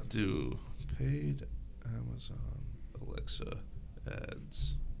 do paid Amazon Alexa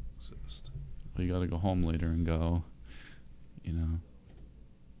ads exist? Well, you got to go home later and go,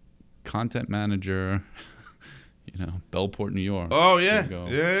 content manager, Bellport, New York. Oh, yeah.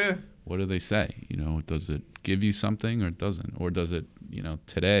 Yeah. What do they say? Does it give you something or it doesn't? Or does it,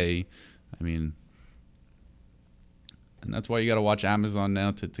 today, and that's why you got to watch Amazon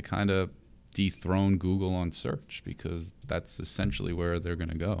now to kind of, dethrone Google on search, because that's essentially where they're going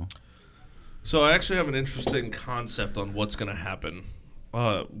to go. So I actually have an interesting concept on what's going to happen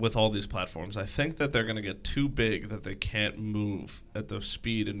with all these platforms. I think that they're going to get too big that they can't move at the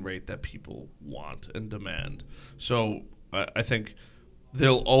speed and rate that people want and demand. So I think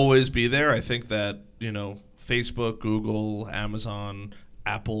they'll always be there. I think that, Facebook, Google, Amazon,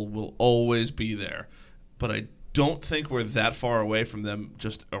 Apple will always be there. But I don't think we're that far away from them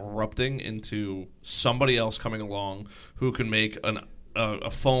just erupting into somebody else coming along who can make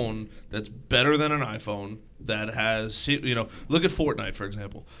a phone that's better than an iPhone, that has, look at Fortnite, for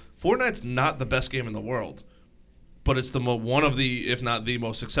example. Fortnite's not the best game in the world, but it's one of the, if not the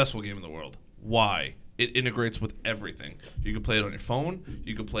most successful game in the world. Why? It integrates with everything. You can play it on your phone.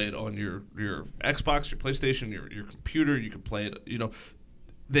 You can play it on your Xbox, your PlayStation, your computer. You can play it,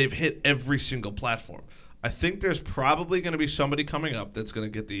 they've hit every single platform. I think there's probably going to be somebody coming up that's going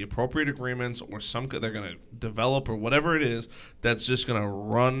to get the appropriate agreements, or they're going to develop, or whatever it is, that's just going to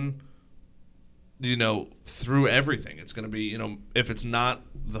run, through everything. It's going to be, if it's not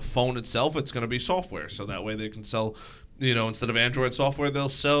the phone itself, it's going to be software. So that way they can sell, instead of Android software, they'll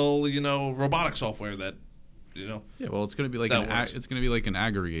sell, robotic software that, Yeah, well, it's going to be like it's going to be like an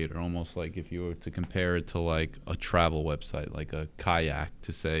aggregator, almost like if you were to compare it to like a travel website, like a Kayak,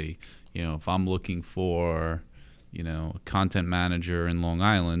 to say, if I'm looking for, a content manager in Long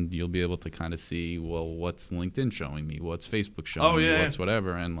Island, you'll be able to kind of see, well, what's LinkedIn showing me, what's Facebook showing me, what's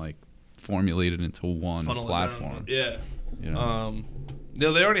whatever, and like formulate it into one platform. Yeah. They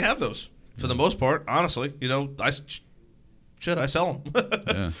already have those for the most part. Honestly, I sell them.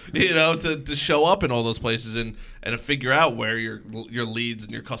 Yeah. To show up in all those places and to figure out where your leads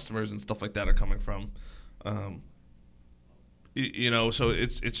and your customers and stuff like that are coming from. So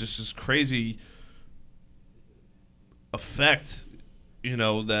it's just this crazy effect,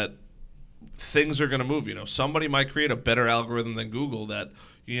 that things are going to move. Somebody might create a better algorithm than Google that,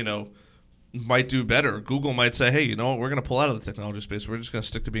 might do better. Google might say, hey, we're going to pull out of the technology space. We're just going to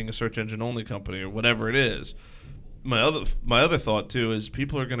stick to being a search engine only company, or whatever it is. My other thought too is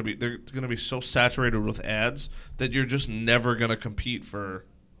they're going to be so saturated with ads that you're just never going to compete for,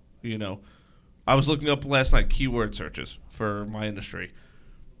 I was looking up last night keyword searches for my industry.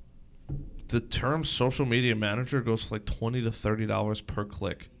 The term social media manager goes for like $20 to $30 per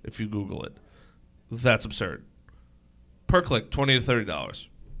click if you Google it. That's absurd. Per click, $20 to $30.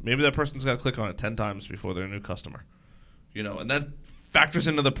 Maybe that person's got to click on it 10 times before they're a new customer. And that factors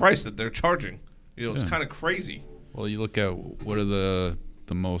into the price that they're charging. It's kind of crazy. Well, you look at what are the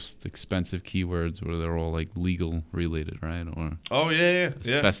most expensive keywords where they're all like legal related, right? Or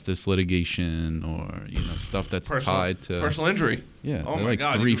asbestos litigation, or stuff that's tied to personal injury. Yeah, oh my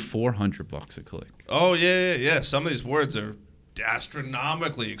God, $300-$400 a click. Oh yeah. Some of these words are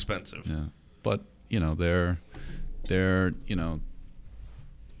astronomically expensive. Yeah, but their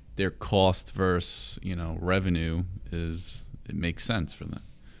cost versus revenue it makes sense for them.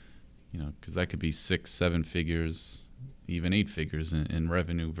 Because that could be 6-7 figures, even 8 figures in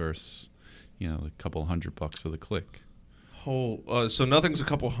revenue versus, a couple $100 for the click. So nothing's a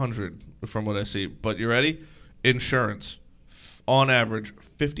couple hundred from what I see. But you ready? Insurance, on average,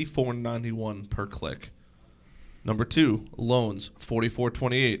 $54.91 per click. Number 2, loans,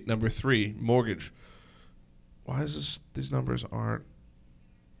 $44.28. Number 3, mortgage. Why is this? These numbers aren't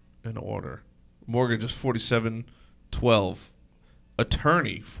in order. Mortgage is $47.12.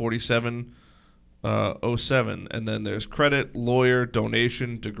 Attorney, $47.07, and then there's credit, lawyer,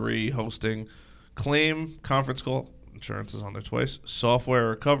 donation, degree, hosting, claim, conference call, insurance is on there twice, software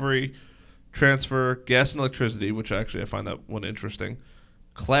recovery, transfer, gas and electricity, which actually I find that one interesting,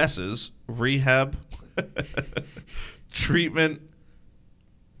 classes, rehab, treatment,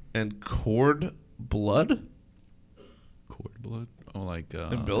 and cord blood. Cord blood? Oh, like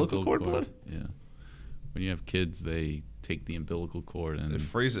umbilical cord blood? Yeah. When you have kids, they take the umbilical cord and they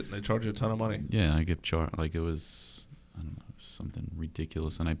freeze it and they charge you a ton of money. Yeah, I get charged. Like it was something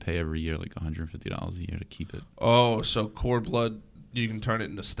ridiculous, and I pay every year like $150 a year to keep it. Oh, so cord blood, you can turn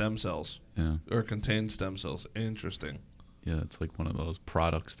it into stem cells. Yeah. Or contain stem cells. Interesting. Yeah, it's like one of those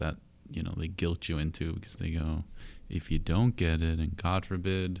products that they guilt you into, because they go, if you don't get it, and God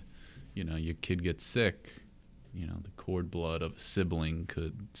forbid, your kid gets sick, the cord blood of a sibling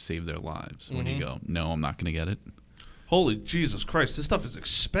could save their lives. Mm-hmm. When you go, no, I'm not going to get it. Holy Jesus Christ, this stuff is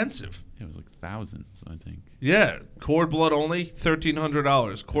expensive. It was like thousands, I think. Yeah, cord blood only,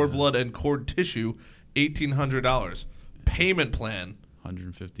 $1,300. Cord blood and cord tissue, $1,800. Payment plan,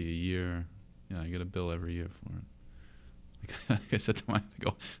 $150 a year. Yeah, I get a bill every year for it. Like I said to my wife, I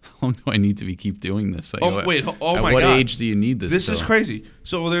go, how long do I need to keep doing this? Like, Wait, oh at my what God. age do you need this? This is till? crazy.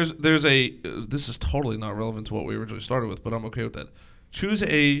 So there's this is totally not relevant to what we originally started with, but I'm okay with that. Choose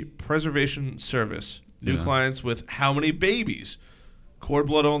a preservation service. New Yeah. clients with how many babies? Cord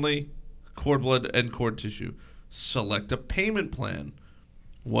blood only, cord blood and cord tissue. Select a payment plan.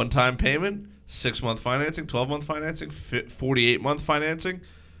 One-time payment, 6-month financing, 12-month financing, 48-month financing.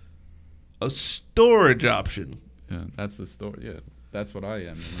 A storage option, Yeah, that's the story. Yeah, that's what I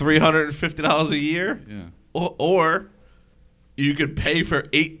am. $350 a year. Yeah. Or you could pay for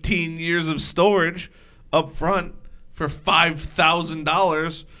 18 years of storage up front for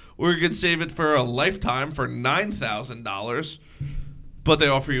 $5,000, or you could save it for a lifetime for $9,000, but they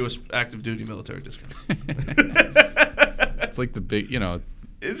offer you an active duty military discount. It's like the big,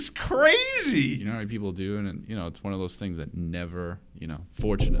 It's crazy. you know how people do, and it's one of those things that never,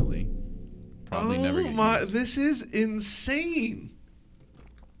 fortunately, probably never get used. This is insane.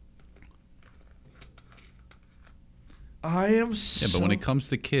 I am so... Yeah, but when it comes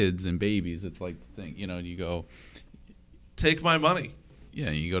to kids and babies, it's like the thing, you go, Take my money. yeah,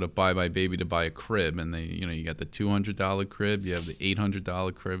 you go to Buy Baby to buy a crib, and they, you got the $200 crib, you have the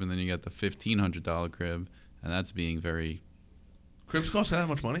 $800 crib, and then you got the $1,500 crib, and that's being very, Cribs cost that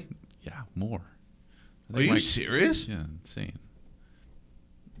much money? more. I Are think you serious? Yeah, insane.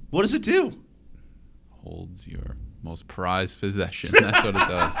 What does it do? Holds your most prized possession. That's what it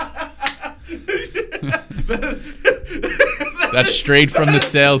does. That's straight from the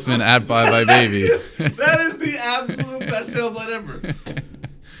salesman at Buy Babies. That is the absolute best sales line ever.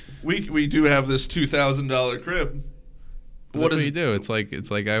 We do have this $2,000 crib. What do you do? It's like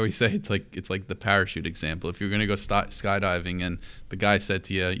I always say. It's like the parachute example. If you're gonna go skydiving, and the guy said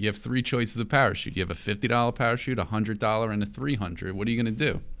to you, you have 3 choices of parachute. You have a $50 parachute, a $100, and a $300. What are you gonna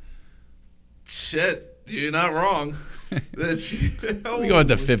do? Shit, you're not wrong. That's, We go with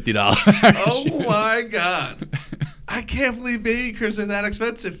the $50 parachute. Oh my God. I can't believe baby cribs are that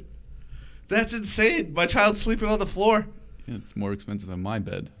expensive. That's insane. My child's sleeping on the floor. Yeah, it's more expensive than my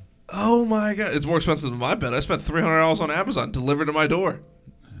bed. Oh my God. It's more expensive than my bed. I spent $300 on Amazon delivered to my door.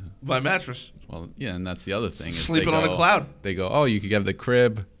 My mattress. Well, yeah, and that's the other thing. Is Sleeping on a cloud. They go, oh, you could have the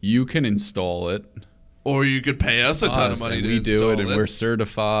crib. You can install it. Or you could pay us a ton of money and to we do it, install and we're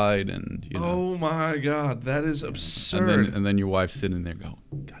certified, and Oh my God. That is absurd. And then your wife's sitting there go,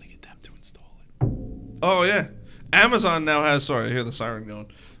 gotta get them to install it. Oh yeah, Amazon now has. Sorry, I hear the siren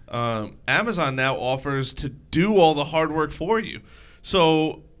going. Amazon now offers to do all the hard work for you.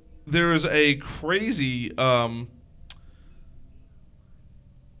 So there is a crazy.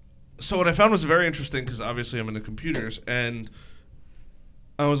 So what I found was very interesting because obviously I'm into computers, and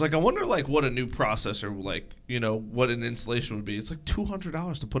I was like, I wonder like what a new processor what an installation would be. It's like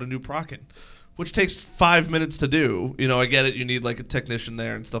 $200 to put a new proc in, which takes 5 minutes to do. I get it. You need like a technician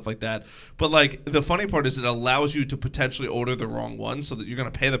there and stuff like that. But like the funny part is it allows you to potentially order the wrong one, so that you're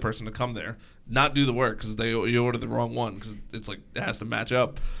going to pay the person to come there, not do the work because you ordered the wrong one because it's like it has to match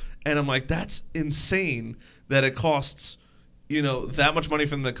up. And I'm like, that's insane that it costs that much money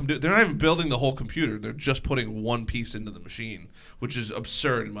for them to come do it. They're not even building the whole computer. They're just putting one piece into the machine, which is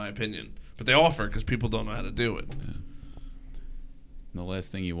absurd in my opinion. But they offer it because people don't know how to do it. Yeah. And the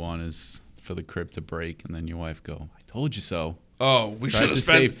last thing you want is for the crib to break, and then your wife go, I told you so. Oh, we should have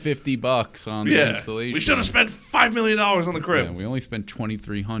spent $50 on the installation. We should have spent $5 million on the crib. Yeah, we only spent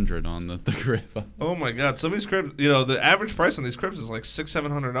 $2,300 on the crib. Oh my God! Some of these cribs, the average price on these cribs is like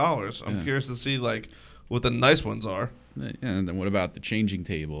 $600-$700. I'm curious to see like what the nice ones are. Yeah, and then what about the changing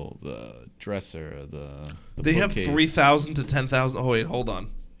table, the dresser, the They have bookcase? 3,000 to 10,000. Oh wait, hold on.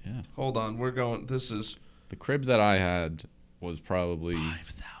 Yeah. Hold on. We're going. This is The crib that I had was probably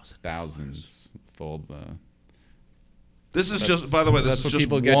 5,000 thousands with all the. This is just. By the way, this that's is what just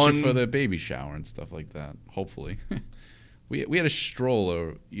people get one. you for the baby shower and stuff like that. Hopefully, we had a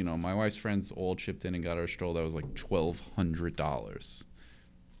stroller. My wife's friends all chipped in and got our stroller that was like $1,200.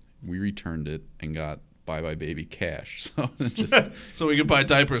 We returned it and got Buy Baby cash. So just So we could buy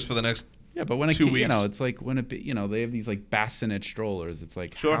diapers for the next. yeah, but when a 2 kid, weeks. it's like when they have these like bassinet strollers. It's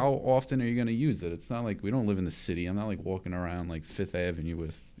like Sure. how often are you going to use it? It's not like we don't live in the city. I'm not like walking around like Fifth Avenue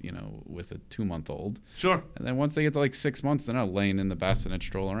with with a 2-month-old. Sure. And then once they get to like 6 months, they're not laying in the bassinet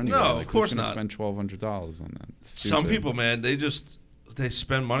stroller anyway. No, like, of course who's gonna not. Spend $1,200 on that. It's Some stupid. people, man, they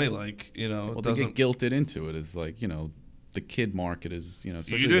spend money like Well, they doesn't. get guilted into it. It's like the kid market is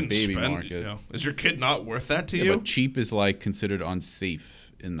especially You the didn't baby spend. market. Is your kid not worth that to Yeah, you? but cheap is like considered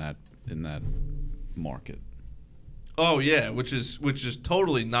unsafe in that market. Oh yeah, which is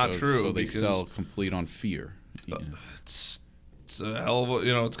totally not true. So they because sell complete on fear. Yeah. It's a hell of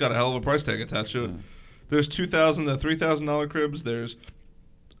a it's got a hell of a price tag attached to it. Yeah. There's $2,000 to $3,000 cribs. There's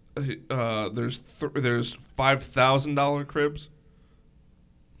 $5,000 cribs.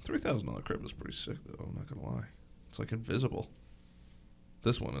 $3,000 crib is pretty sick, though. I'm not gonna lie. It's like invisible.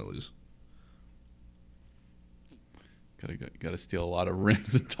 This one, at least. Gotta steal a lot of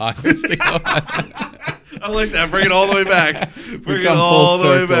rims and tires to go. I like that. Bring it all the way back. Bring it all the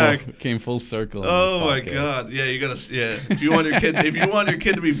way back. Came full circle. Oh my God! Yeah, you gotta. Yeah, if you want your kid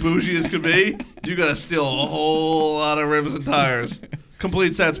to be bougie as could be, you gotta steal a whole lot of rims and tires.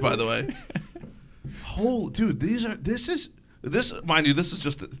 Complete sets, by the way. Dude, this is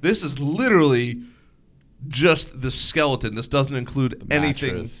literally just the skeleton. This doesn't include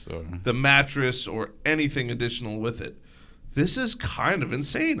anything, the mattress or anything additional with it. This is kind of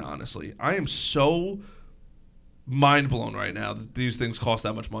insane, honestly. I am so mind blown right now that these things cost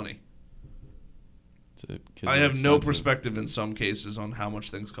that much money. I have no perspective in some cases on how much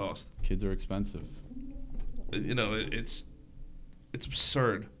things cost. Kids are expensive. You know, it's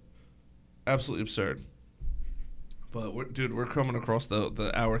absurd, absolutely absurd. But we're coming across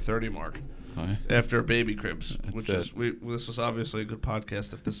the hour 30 mark after baby cribs, this was obviously a good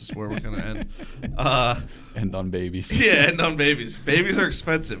podcast. If this is where we're gonna end, end on babies. Yeah, end on babies. Babies are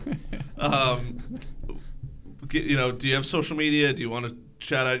expensive. You know, do you have social media? Do you want to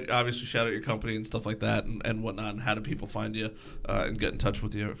shout out your company and stuff like that and whatnot? And how do people find you and get in touch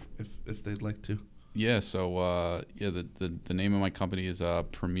with you if they'd like to? Yeah, so the name of my company is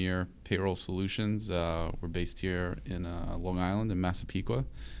Premier Payroll Solutions. We're based here in Long Island in Massapequa.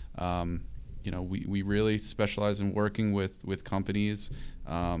 You know, we really specialize in working with companies,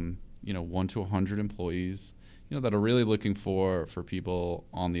 you know, 1 to 100 employees, you know, that are really looking for people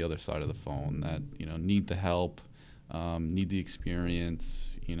on the other side of the phone that, you know, need the help, need the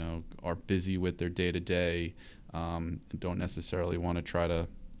experience, you know, are busy with their day-to-day, and don't necessarily want to try to,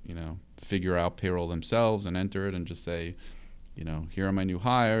 you know, figure out payroll themselves and enter it and just say, you know, here are my new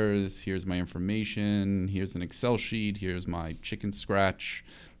hires, here's my information, here's an Excel sheet, here's my chicken scratch,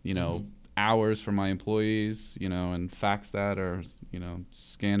 you know, hours for my employees, you know, and fax that or, you know,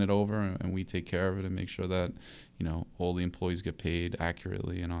 scan it over and we take care of it and make sure that, you know, all the employees get paid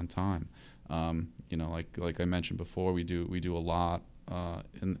accurately and on time. You know, like I mentioned before, we do a lot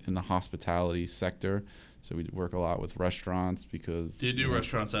in the hospitality sector. So we work a lot with restaurants because... Do you do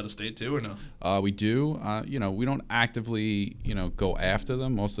restaurants out of state too or no? We do. You know, we don't actively, you know, go after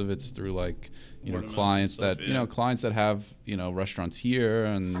them. Most of it's through like, you know, clients that, you know, clients that have, you know, restaurants here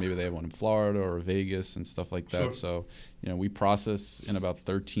and maybe they have one in Florida or Vegas and stuff like that. Sure. So, you know, we process in about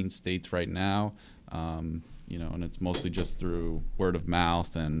 13 states right now. You know, and it's mostly just through word of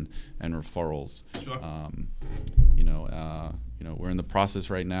mouth and referrals. Sure. You know, we're in the process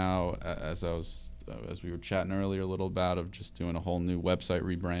right now, as we were chatting earlier a little about, of just doing a whole new website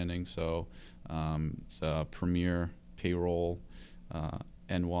rebranding. So it's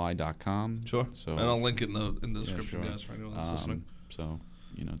premierpayrollny.com. Sure. So, and I'll link it in the description, guys, for anyone that's listening. So,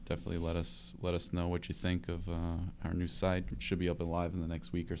 you know, definitely let us know what you think of our new site. It should be up and live in the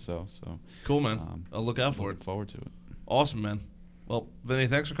next week or so. So cool, man. I'll look out for it. Look forward to it. Awesome, man. Well, Vinny,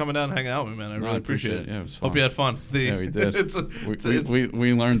 thanks for coming down and hanging out with me, man. I really appreciate it. Yeah, it was fun. Hope you had fun. Yeah, we did.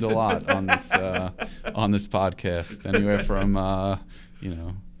 We learned a lot on this podcast. Anywhere from you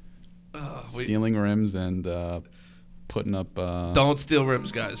know, stealing rims and putting up. Don't steal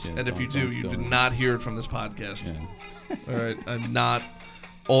rims, guys. Yeah, and if you do, you did not hear it from this podcast. Yeah. All right, I'm not.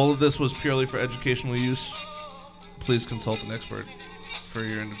 All of this was purely for educational use. Please consult an expert for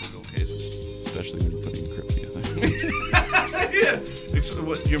your individual cases. Especially when you're putting a crib together. Yeah,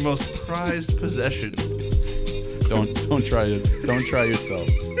 what your most prized possession. Don't try yourself. See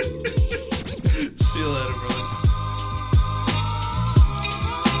you later, brother.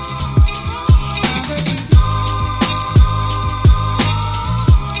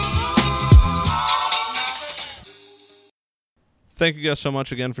 Thank you guys so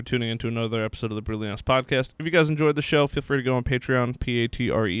much again for tuning into another episode of the Brutally Honest Podcast. If you guys enjoyed the show, feel free to go on Patreon,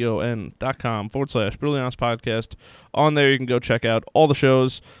 patreon.com/Brutally Honest Podcast. On there, you can go check out all the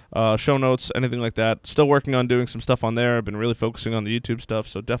shows, show notes, anything like that. Still working on doing some stuff on there. I've been really focusing on the YouTube stuff,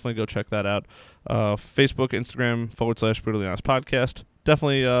 so definitely go check that out. Facebook, Instagram, /Brutally Honest Podcast.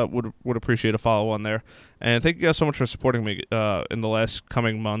 Definitely would appreciate a follow on there. And thank you guys so much for supporting me in the last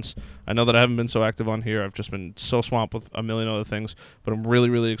coming months. I know that I haven't been so active on here. I've just been so swamped with a million other things. But I'm really,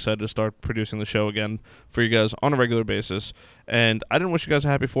 really excited to start producing the show again for you guys on a regular basis. And I didn't wish you guys a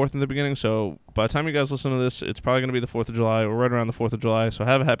happy 4th in the beginning. So by the time you guys listen to this, it's probably going to be the 4th of July. We're right around the 4th of July. So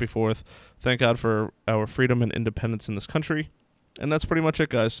have a happy 4th. Thank God for our freedom and independence in this country. And that's pretty much it,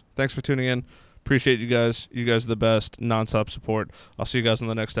 guys. Thanks for tuning in. Appreciate you guys. You guys are the best. Nonstop support. I'll see you guys in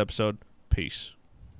the next episode. Peace.